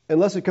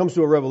unless it comes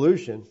to a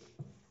revolution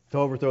to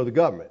overthrow the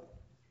government,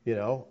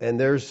 And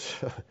there's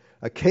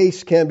a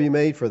case can be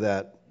made for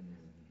that,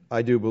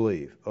 I do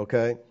believe,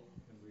 okay?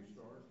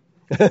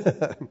 Can we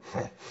start?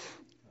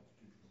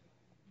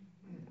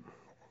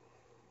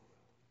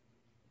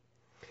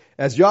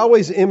 As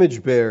Yahweh's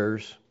image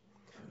bearers,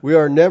 we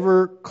are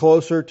never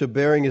closer to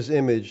bearing His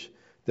image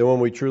than when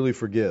we truly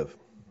forgive.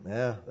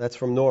 Yeah, that's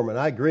from Norm, and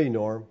I agree,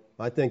 Norm.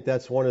 I think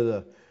that's one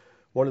of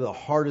the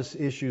hardest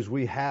issues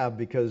we have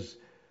because,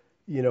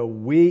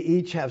 we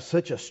each have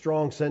such a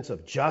strong sense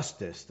of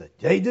justice that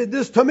they did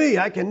this to me,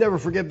 I can never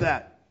forgive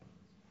that.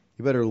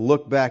 You better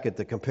look back at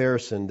the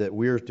comparison that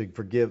we're to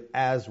forgive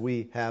as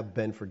we have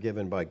been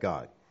forgiven by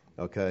God.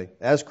 Okay?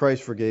 As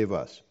Christ forgave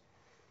us.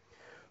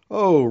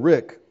 Oh,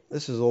 Rick.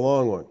 This is a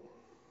long one.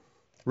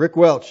 Rick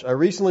Welch, I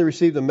recently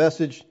received a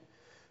message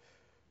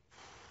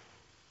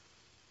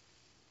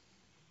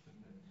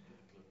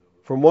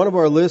from one of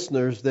our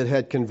listeners that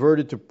had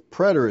converted to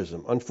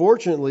preterism.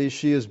 Unfortunately,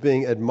 she is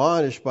being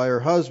admonished by her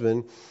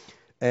husband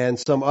and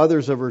some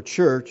others of her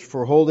church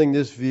for holding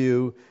this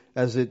view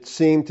as it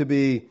seemed to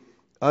be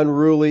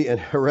unruly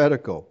and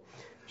heretical.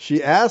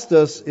 She asked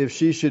us if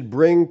she should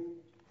bring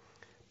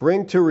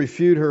to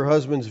refute her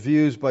husband's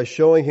views by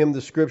showing him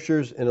the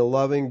Scriptures in a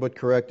loving but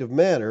corrective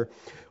manner,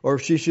 or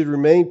if she should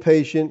remain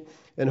patient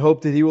and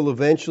hope that he will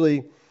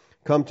eventually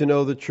come to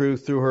know the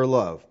truth through her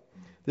love.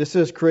 This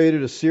has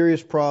created a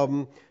serious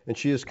problem, and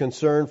she is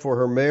concerned for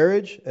her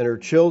marriage and her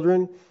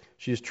children.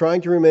 She is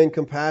trying to remain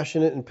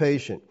compassionate and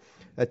patient.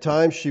 At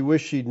times, she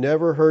wished she'd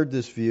never heard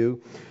this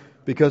view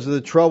because of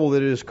the trouble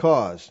that it has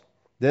caused.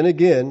 Then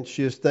again,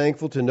 she is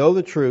thankful to know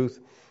the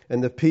truth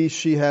and the peace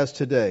she has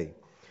today.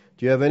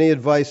 Do you have any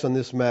advice on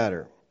this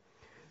matter?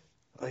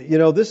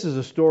 This is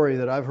a story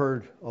that I've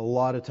heard a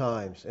lot of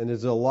times, and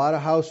there's a lot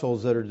of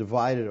households that are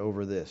divided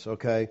over this,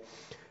 okay?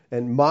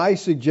 And my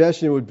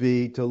suggestion would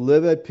be to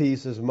live at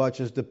peace as much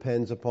as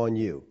depends upon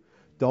you.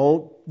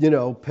 Don't,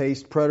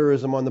 paste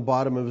preterism on the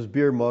bottom of his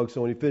beer mug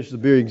so when he finishes the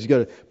beer, he's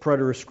got a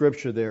preterist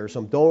scripture there or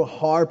something. Don't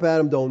harp at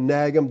him, don't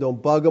nag him,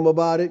 don't bug him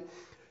about it.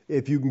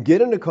 If you can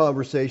get into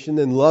conversation,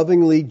 then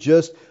lovingly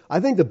I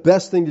think the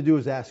best thing to do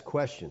is ask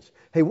questions.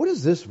 Hey, what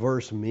does this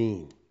verse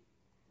mean?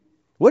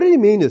 What did he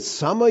mean that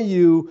some of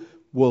you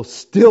will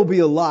still be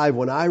alive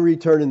when I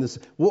return in this?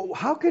 Well,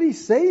 how could he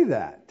say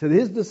that to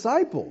his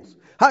disciples?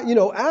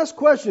 Ask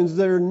questions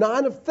that are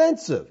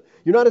non-offensive.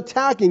 You're not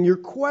attacking, you're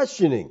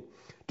questioning.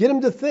 Get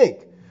them to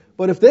think.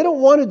 But if they don't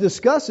want to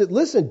discuss it,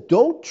 listen,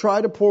 don't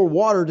try to pour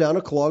water down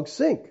a clogged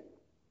sink.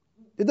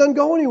 It doesn't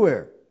go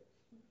anywhere.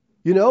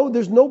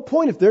 There's no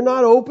point. If they're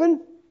not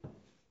open,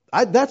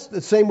 that's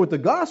the same with the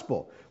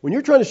gospel. When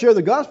you're trying to share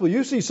the gospel,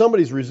 you see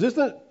somebody's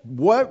resistant,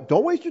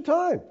 don't waste your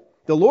time.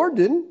 The Lord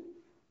didn't.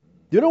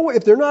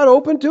 If they're not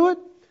open to it,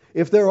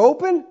 if they're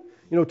open,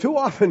 too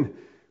often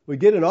we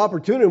get an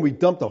opportunity and we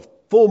dump the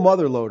full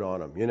mother load on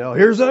them.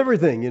 Here's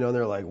everything, and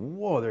they're like,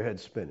 whoa, their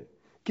head's spinning.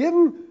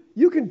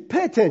 You can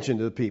pay attention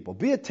to the people.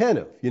 Be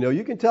attentive.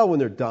 You can tell when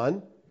they're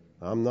done.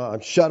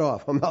 I'm shut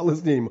off. I'm not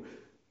listening anymore.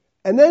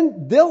 And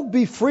then they'll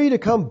be free to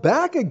come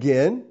back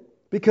again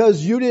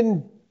because you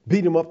didn't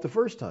beat them up the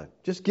first time.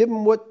 Just give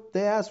them what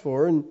they asked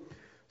for and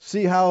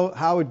see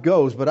how it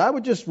goes. But I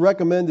would just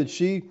recommend that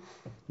she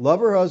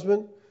love her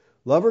husband,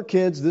 love her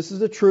kids. This is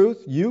the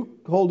truth. You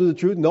hold to the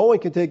truth. No one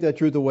can take that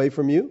truth away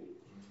from you.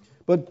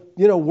 But,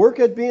 work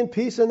at being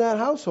peace in that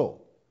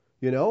household,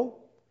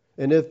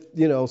 And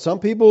if, some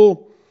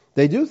people,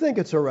 they do think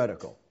it's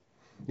heretical.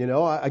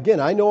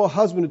 I know a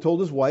husband who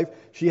told his wife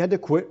she had to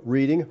quit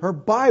reading her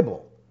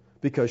Bible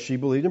because she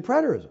believed in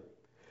preterism.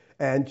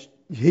 And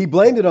he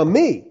blamed it on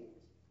me.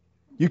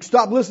 You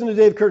stop listening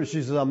to Dave Curtis.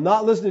 She says, I'm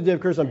not listening to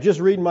Dave Curtis. I'm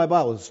just reading my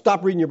Bible.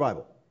 Stop reading your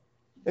Bible.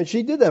 And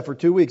she did that for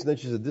 2 weeks. And then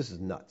she said, this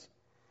is nuts.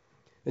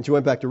 And she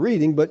went back to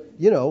reading. But,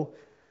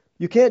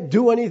 you can't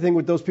do anything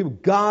with those people.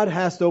 God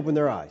has to open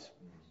their eyes.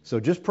 So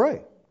just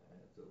pray.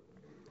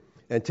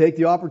 And take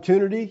the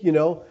opportunity,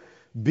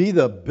 be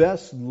the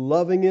best,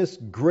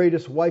 lovingest,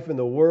 greatest wife in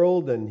the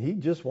world. And he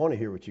just want to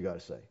hear what you got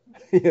to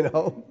say.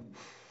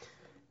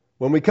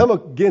 When we come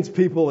against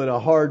people in a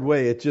hard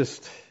way,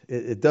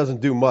 it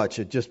doesn't do much.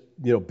 It just,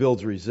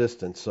 builds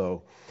resistance.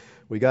 So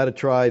we got to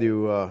try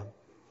to,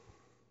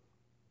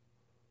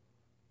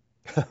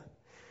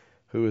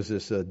 who is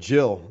this?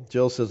 Jill.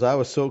 Jill says, I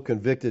was so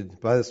convicted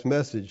by this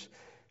message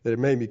that it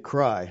made me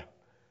cry.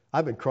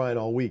 I've been crying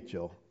all week,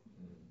 Jill.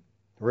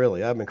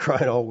 Really, I've been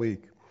crying all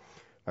week.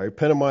 I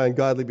repent of my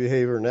ungodly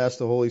behavior and ask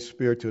the Holy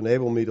Spirit to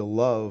enable me to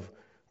love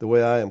the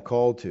way I am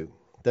called to.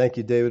 Thank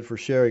you, David, for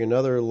sharing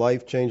another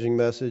life-changing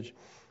message.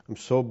 I'm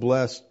so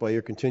blessed by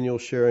your continual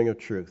sharing of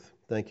truth.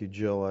 Thank you,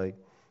 Jill. I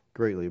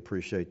greatly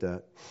appreciate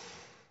that.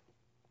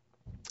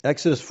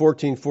 Exodus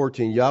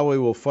 14:14, Yahweh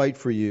will fight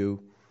for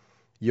you.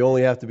 You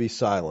only have to be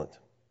silent.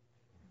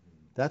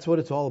 That's what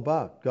it's all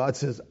about. God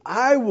says,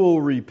 I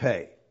will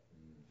repay.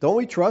 Don't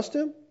we trust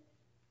Him?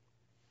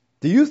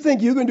 Do you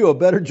think you can do a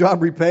better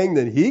job repaying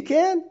than He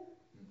can?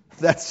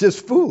 That's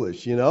just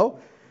foolish,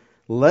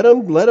 Let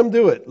Him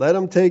do it. Let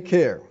Him take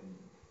care.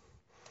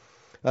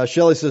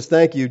 Shelley says,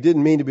 thank you.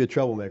 Didn't mean to be a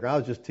troublemaker. I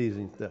was just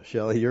teasing,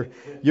 Shelley.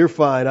 You're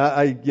fine.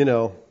 I. We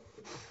know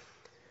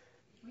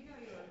you love to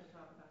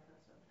talk about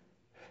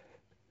that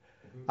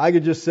subject. I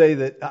could just say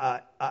that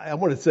I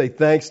want to say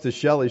thanks to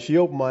Shelley. She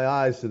opened my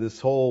eyes to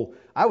this whole...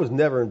 I was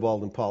never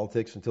involved in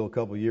politics until a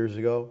couple of years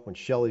ago when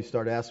Shelley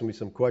started asking me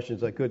some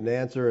questions I couldn't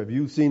answer. Have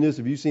you seen this?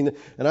 Have you seen that?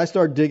 And I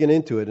started digging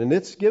into it. And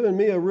it's given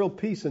me a real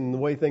peace in the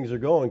way things are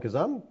going because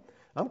I'm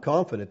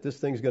confident this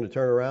thing's going to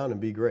turn around and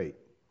be great.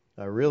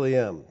 I really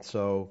am.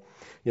 So,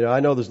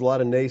 I know there's a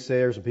lot of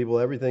naysayers and people,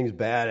 everything's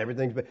bad.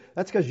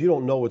 That's because you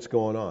don't know what's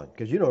going on,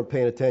 because you don't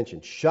pay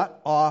attention.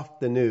 Shut off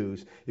the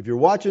news. If you're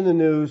watching the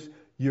news,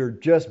 you're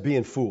just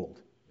being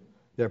fooled.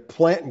 They're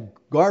planting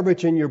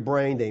garbage in your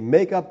brain. They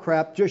make up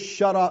crap. Just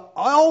shut off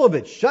all of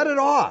it. Shut it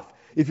off.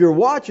 If you're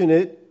watching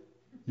it,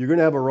 you're going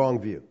to have a wrong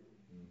view.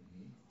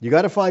 You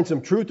got to find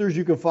some truthers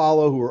you can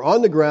follow who are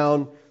on the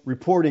ground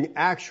reporting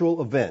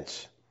actual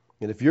events.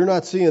 And if you're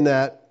not seeing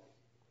that,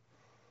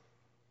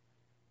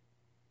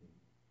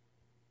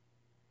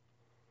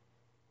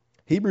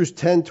 Hebrews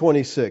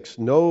 10:26,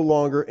 no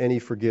longer any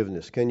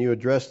forgiveness. Can you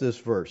address this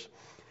verse?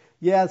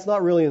 Yeah, it's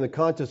not really in the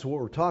context of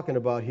what we're talking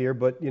about here,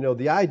 but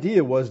the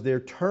idea was they're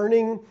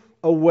turning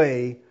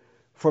away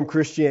from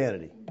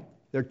Christianity.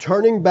 They're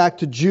turning back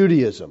to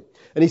Judaism.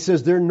 And he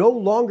says there no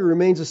longer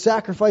remains a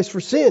sacrifice for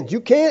sins. You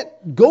can't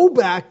go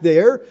back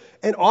there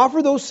and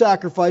offer those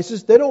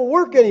sacrifices. They don't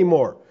work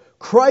anymore.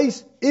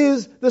 Christ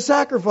is the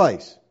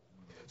sacrifice.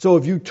 So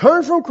if you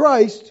turn from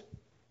Christ,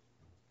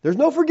 there's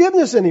no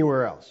forgiveness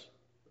anywhere else.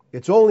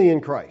 It's only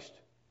in Christ.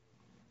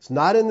 It's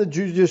not in the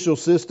judicial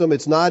system.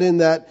 It's not in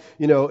that,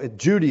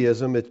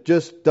 Judaism. It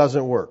just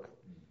doesn't work.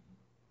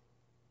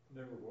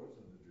 Never was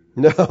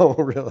in the Judaism. No,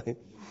 really.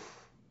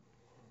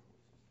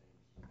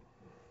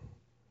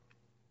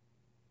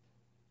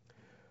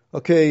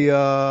 Okay,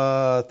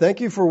 thank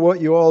you for what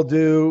you all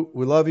do.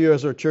 We love you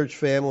as our church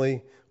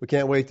family. We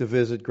can't wait to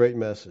visit. Great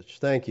message.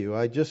 Thank you.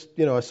 I just,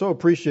 I so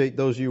appreciate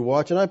those of you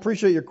watching. I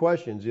appreciate your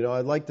questions.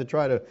 I'd like to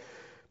try to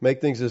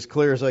make things as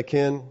clear as I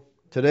can.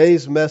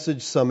 Today's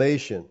message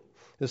summation.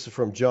 This is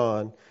from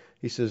John.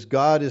 He says,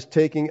 God is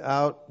taking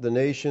out of the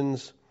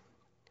nations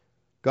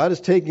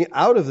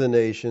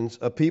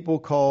a people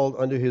called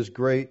under His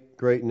great,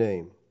 great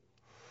name.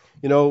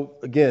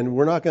 Again,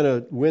 we're not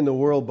going to win the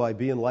world by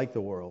being like the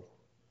world.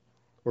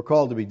 We're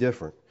called to be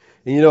different.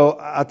 And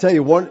I'll tell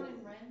you one...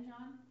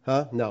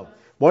 No.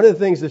 One of the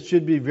things that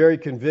should be very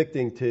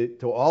convicting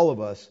to all of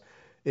us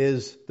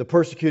is the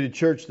persecuted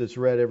church that's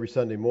read every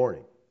Sunday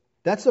morning.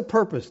 That's the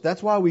purpose.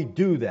 That's why we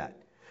do that.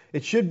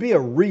 It should be a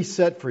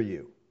reset for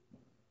you.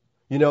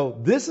 You know,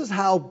 this is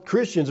how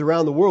Christians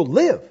around the world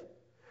live.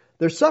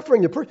 They're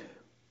suffering.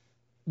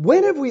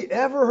 When have we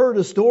ever heard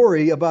a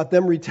story about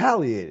them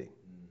retaliating?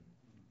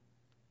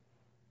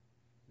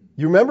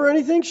 You remember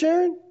anything,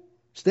 Sharon?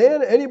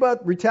 Stan, any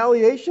about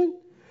retaliation?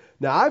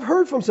 Now, I've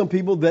heard from some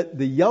people that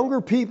the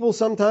younger people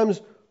sometimes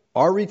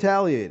are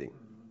retaliating.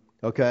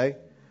 Okay?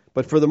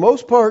 But for the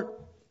most part,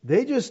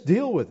 they just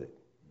deal with it.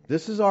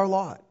 This is our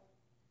lot.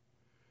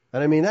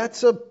 And I mean,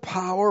 that's a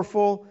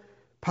powerful,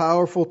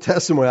 powerful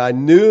testimony. I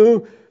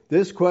knew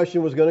this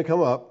question was going to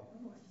come up.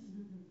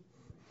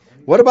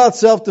 What about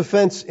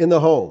self-defense in the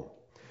home?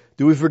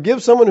 Do we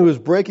forgive someone who is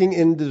breaking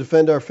in to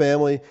defend our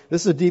family?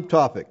 This is a deep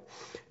topic.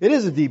 It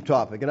is a deep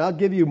topic, and I'll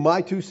give you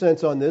my 2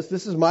 cents on this.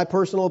 This is my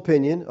personal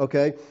opinion,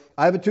 okay?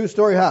 I have a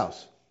 2-story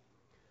house.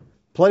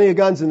 Plenty of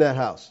guns in that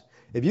house.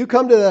 If you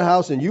come to that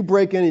house and you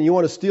break in and you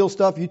want to steal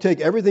stuff, you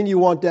take everything you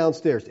want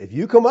downstairs. If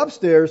you come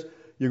upstairs,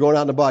 you're going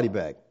out in a body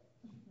bag.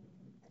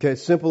 Okay,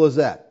 it's simple as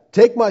that.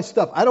 Take my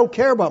stuff. I don't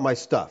care about my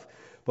stuff.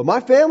 But my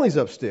family's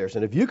upstairs,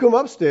 and if you come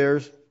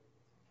upstairs,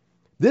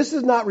 this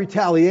is not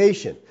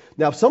retaliation.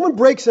 Now, if someone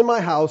breaks in my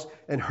house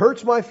and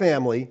hurts my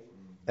family,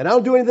 and I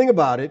don't do anything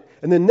about it,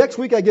 and then next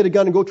week I get a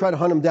gun and go try to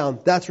hunt them down,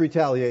 that's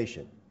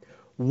retaliation.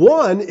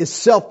 One is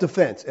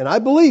self-defense, and I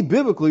believe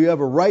biblically we have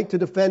a right to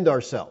defend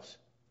ourselves.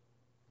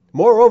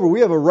 Moreover,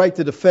 we have a right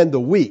to defend the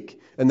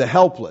weak and the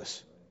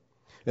helpless.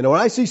 And when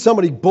I see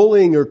somebody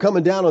bullying or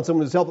coming down on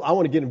someone who's helpless, I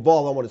want to get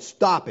involved. I want to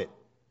stop it.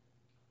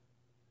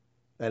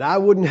 And I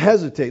wouldn't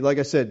hesitate. Like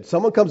I said,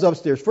 someone comes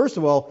upstairs. First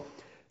of all,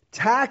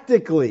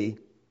 tactically,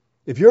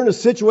 if you're in a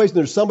situation,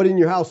 there's somebody in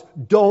your house,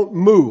 don't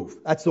move.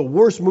 That's the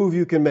worst move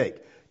you can make.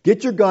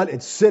 Get your gun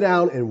and sit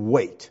down and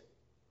wait.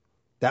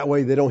 That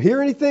way they don't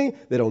hear anything.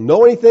 They don't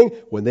know anything.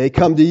 When they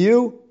come to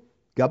you,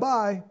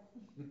 goodbye.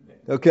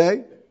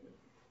 Okay?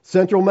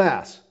 Central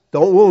Mass.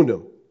 Don't wound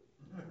them.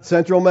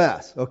 Central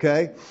Mass.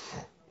 Okay?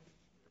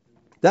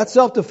 That's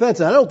self-defense.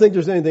 And I don't think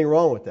there's anything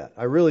wrong with that.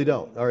 I really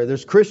don't. All right,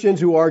 there's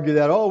Christians who argue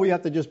that, we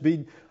have to just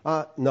be...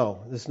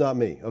 no, this is not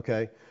me.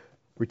 Okay?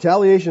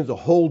 Retaliation is a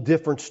whole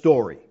different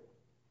story.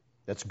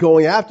 That's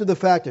going after the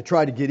fact to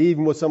try to get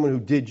even with someone who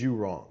did you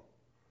wrong.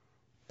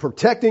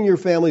 Protecting your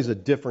family is a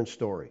different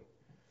story.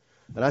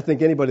 And I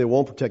think anybody that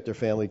won't protect their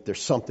family,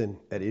 there's something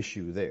at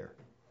issue there.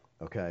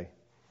 Okay?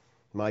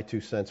 My 2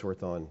 cents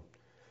worth on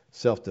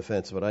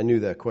self-defense, but I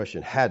knew that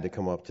question had to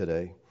come up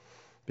today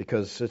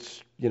because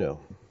it's,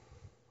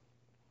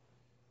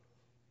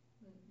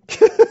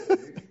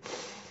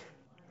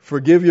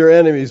 forgive your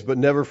enemies, but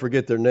never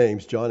forget their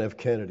names, John F.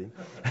 Kennedy.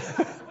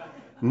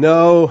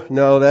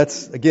 No,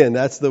 that's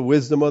the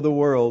wisdom of the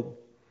world.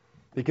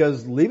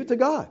 Because leave it to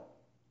God.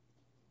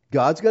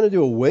 God's going to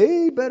do a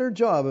way better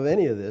job of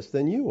any of this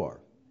than you are.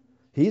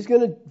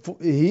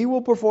 He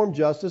will perform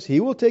justice. He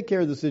will take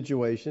care of the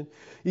situation.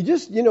 You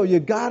just, you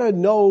got to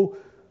know,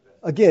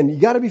 again, you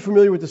got to be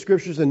familiar with the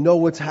scriptures and know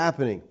what's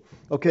happening.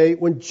 Okay,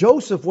 when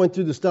Joseph went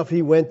through the stuff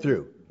he went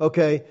through,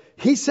 okay,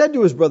 he said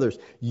to his brothers,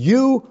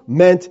 you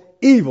meant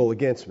evil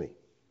against me.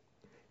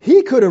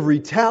 He could have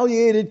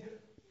retaliated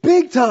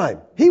big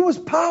time. He was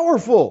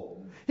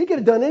powerful. He could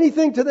have done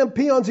anything to them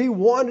peons he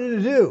wanted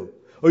to do.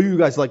 Oh, you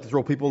guys like to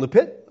throw people in the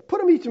pit? Put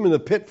them each in the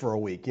pit for a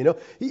week,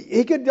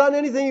 He could have done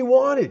anything he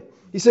wanted.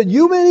 He said,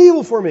 you meant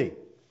evil for me.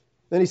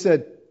 Then he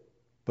said,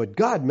 but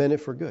God meant it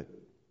for good.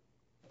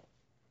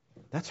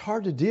 That's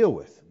hard to deal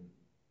with.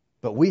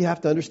 But we have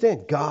to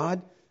understand,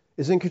 God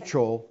is in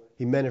control.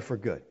 He meant it for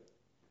good.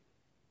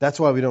 That's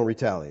why we don't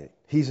retaliate.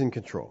 He's in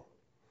control.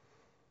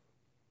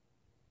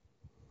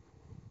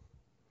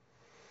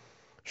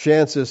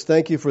 Shan says,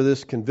 thank you for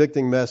this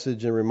convicting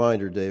message and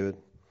reminder, David.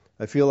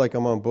 I feel like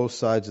I'm on both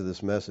sides of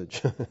this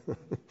message.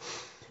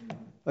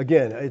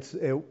 Again,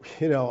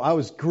 I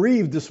was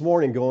grieved this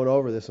morning going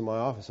over this in my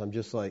office. I'm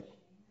just like,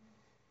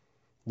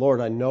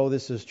 Lord, I know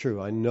this is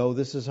true. I know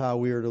this is how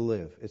we are to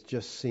live. It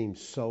just seems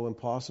so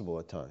impossible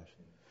at times.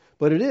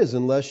 But it is,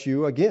 unless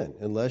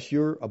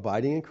you're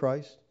abiding in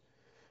Christ,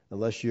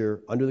 unless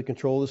you're under the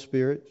control of the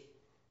Spirit,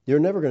 you're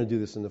never going to do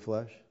this in the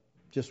flesh.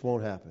 It just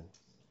won't happen.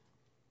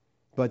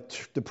 But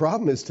the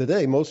problem is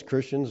today, most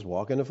Christians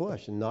walk in the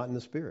flesh and not in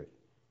the Spirit.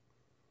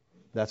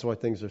 That's why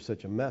things are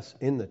such a mess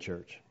in the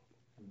church.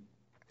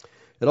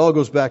 It all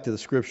goes back to the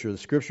Scripture. The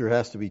Scripture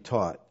has to be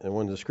taught. And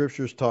when the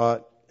Scripture is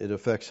taught, it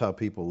affects how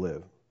people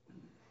live.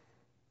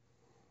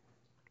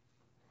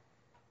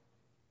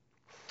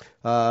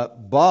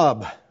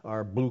 Bob,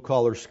 our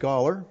blue-collar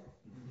scholar,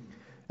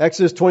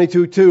 Exodus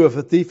 22:2, if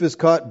a thief is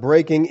caught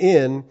breaking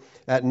in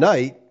at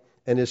night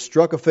and is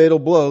struck a fatal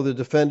blow, the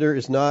defender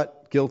is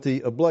not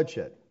guilty of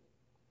bloodshed.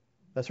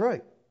 That's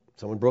right.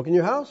 Someone broke in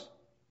your house.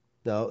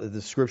 Now,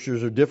 the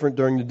scriptures are different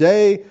during the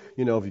day.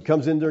 If he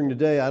comes in during the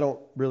day, I don't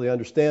really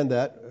understand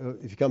that.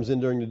 If he comes in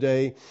during the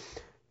day,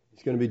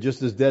 he's going to be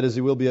just as dead as he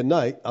will be at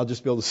night. I'll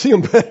just be able to see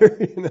him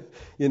better.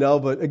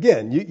 But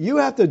again, you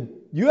have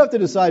to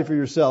decide for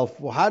yourself,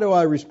 well, how do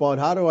I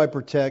respond? How do I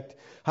protect?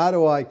 How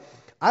do I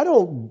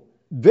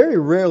very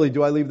rarely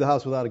do I leave the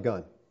house without a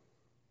gun.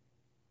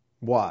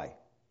 Why?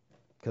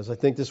 Because I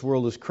think this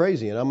world is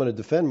crazy and I'm going to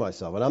defend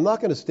myself. And I'm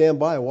not going to stand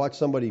by and watch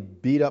somebody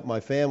beat up my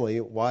family.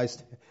 Why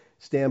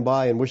stand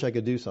by and wish I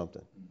could do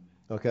something?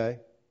 Okay?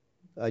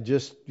 I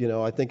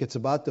think it's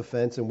about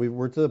defense, and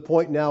we're to the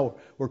point now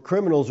where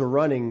criminals are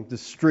running the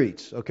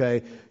streets,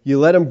 okay? You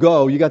let them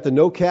go. You got the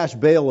no cash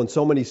bail in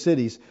so many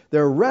cities.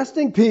 They're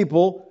arresting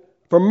people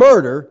for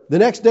murder. The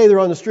next day they're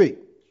on the street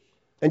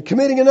and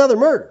committing another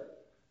murder.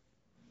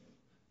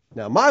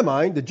 Now, in my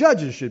mind, the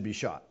judges should be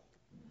shot.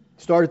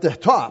 Start at the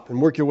top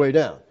and work your way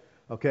down,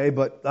 okay?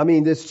 But, I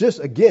mean, it's just,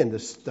 again,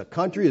 the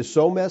country is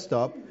so messed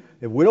up.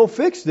 If we don't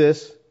fix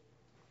this,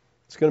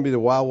 it's going to be the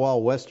wild,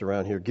 wild west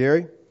around here.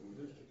 Gary?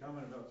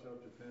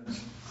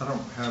 I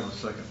don't have a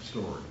second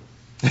story.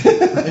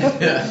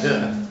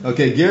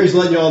 Okay, Gary's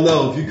letting you all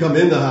know if you come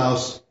in the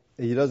house,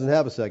 he doesn't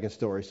have a second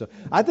story. So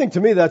I think to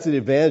me that's the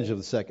advantage of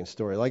the second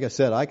story. Like I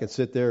said, I can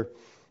sit there,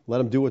 let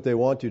them do what they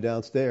want to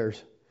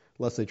downstairs,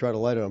 unless they try to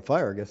light it on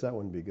fire. I guess that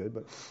wouldn't be good.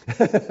 But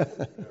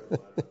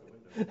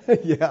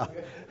yeah,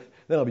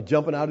 then I'll be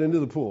jumping out into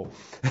the pool.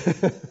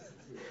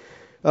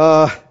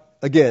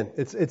 Again,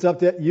 it's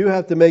up to you.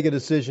 Have to make a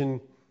decision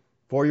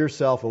for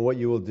yourself and what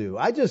you will do.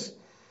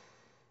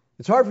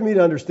 It's hard for me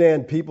to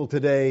understand people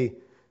today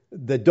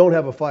that don't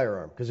have a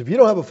firearm. Because if you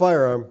don't have a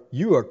firearm,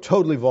 you are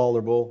totally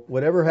vulnerable.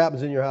 Whatever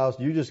happens in your house,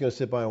 you're just going to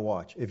sit by and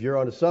watch. If you're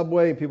on a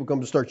subway and people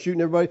come to start shooting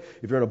everybody,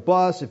 if you're on a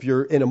bus, if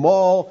you're in a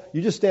mall,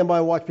 you just stand by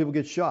and watch people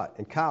get shot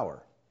and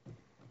cower.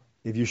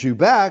 If you shoot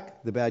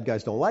back, the bad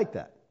guys don't like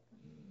that.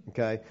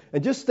 Okay?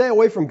 And just stay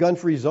away from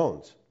gun-free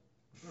zones.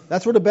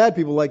 That's where the bad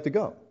people like to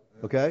go.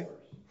 Okay?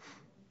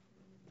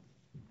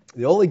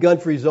 The only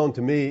gun-free zone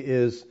to me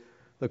is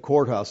the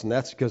courthouse, and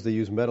that's because they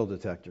use metal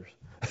detectors.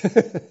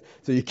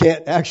 So you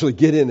can't actually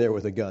get in there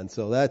with a gun.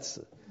 So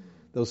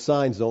those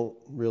signs don't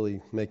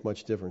really make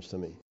much difference to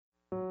me.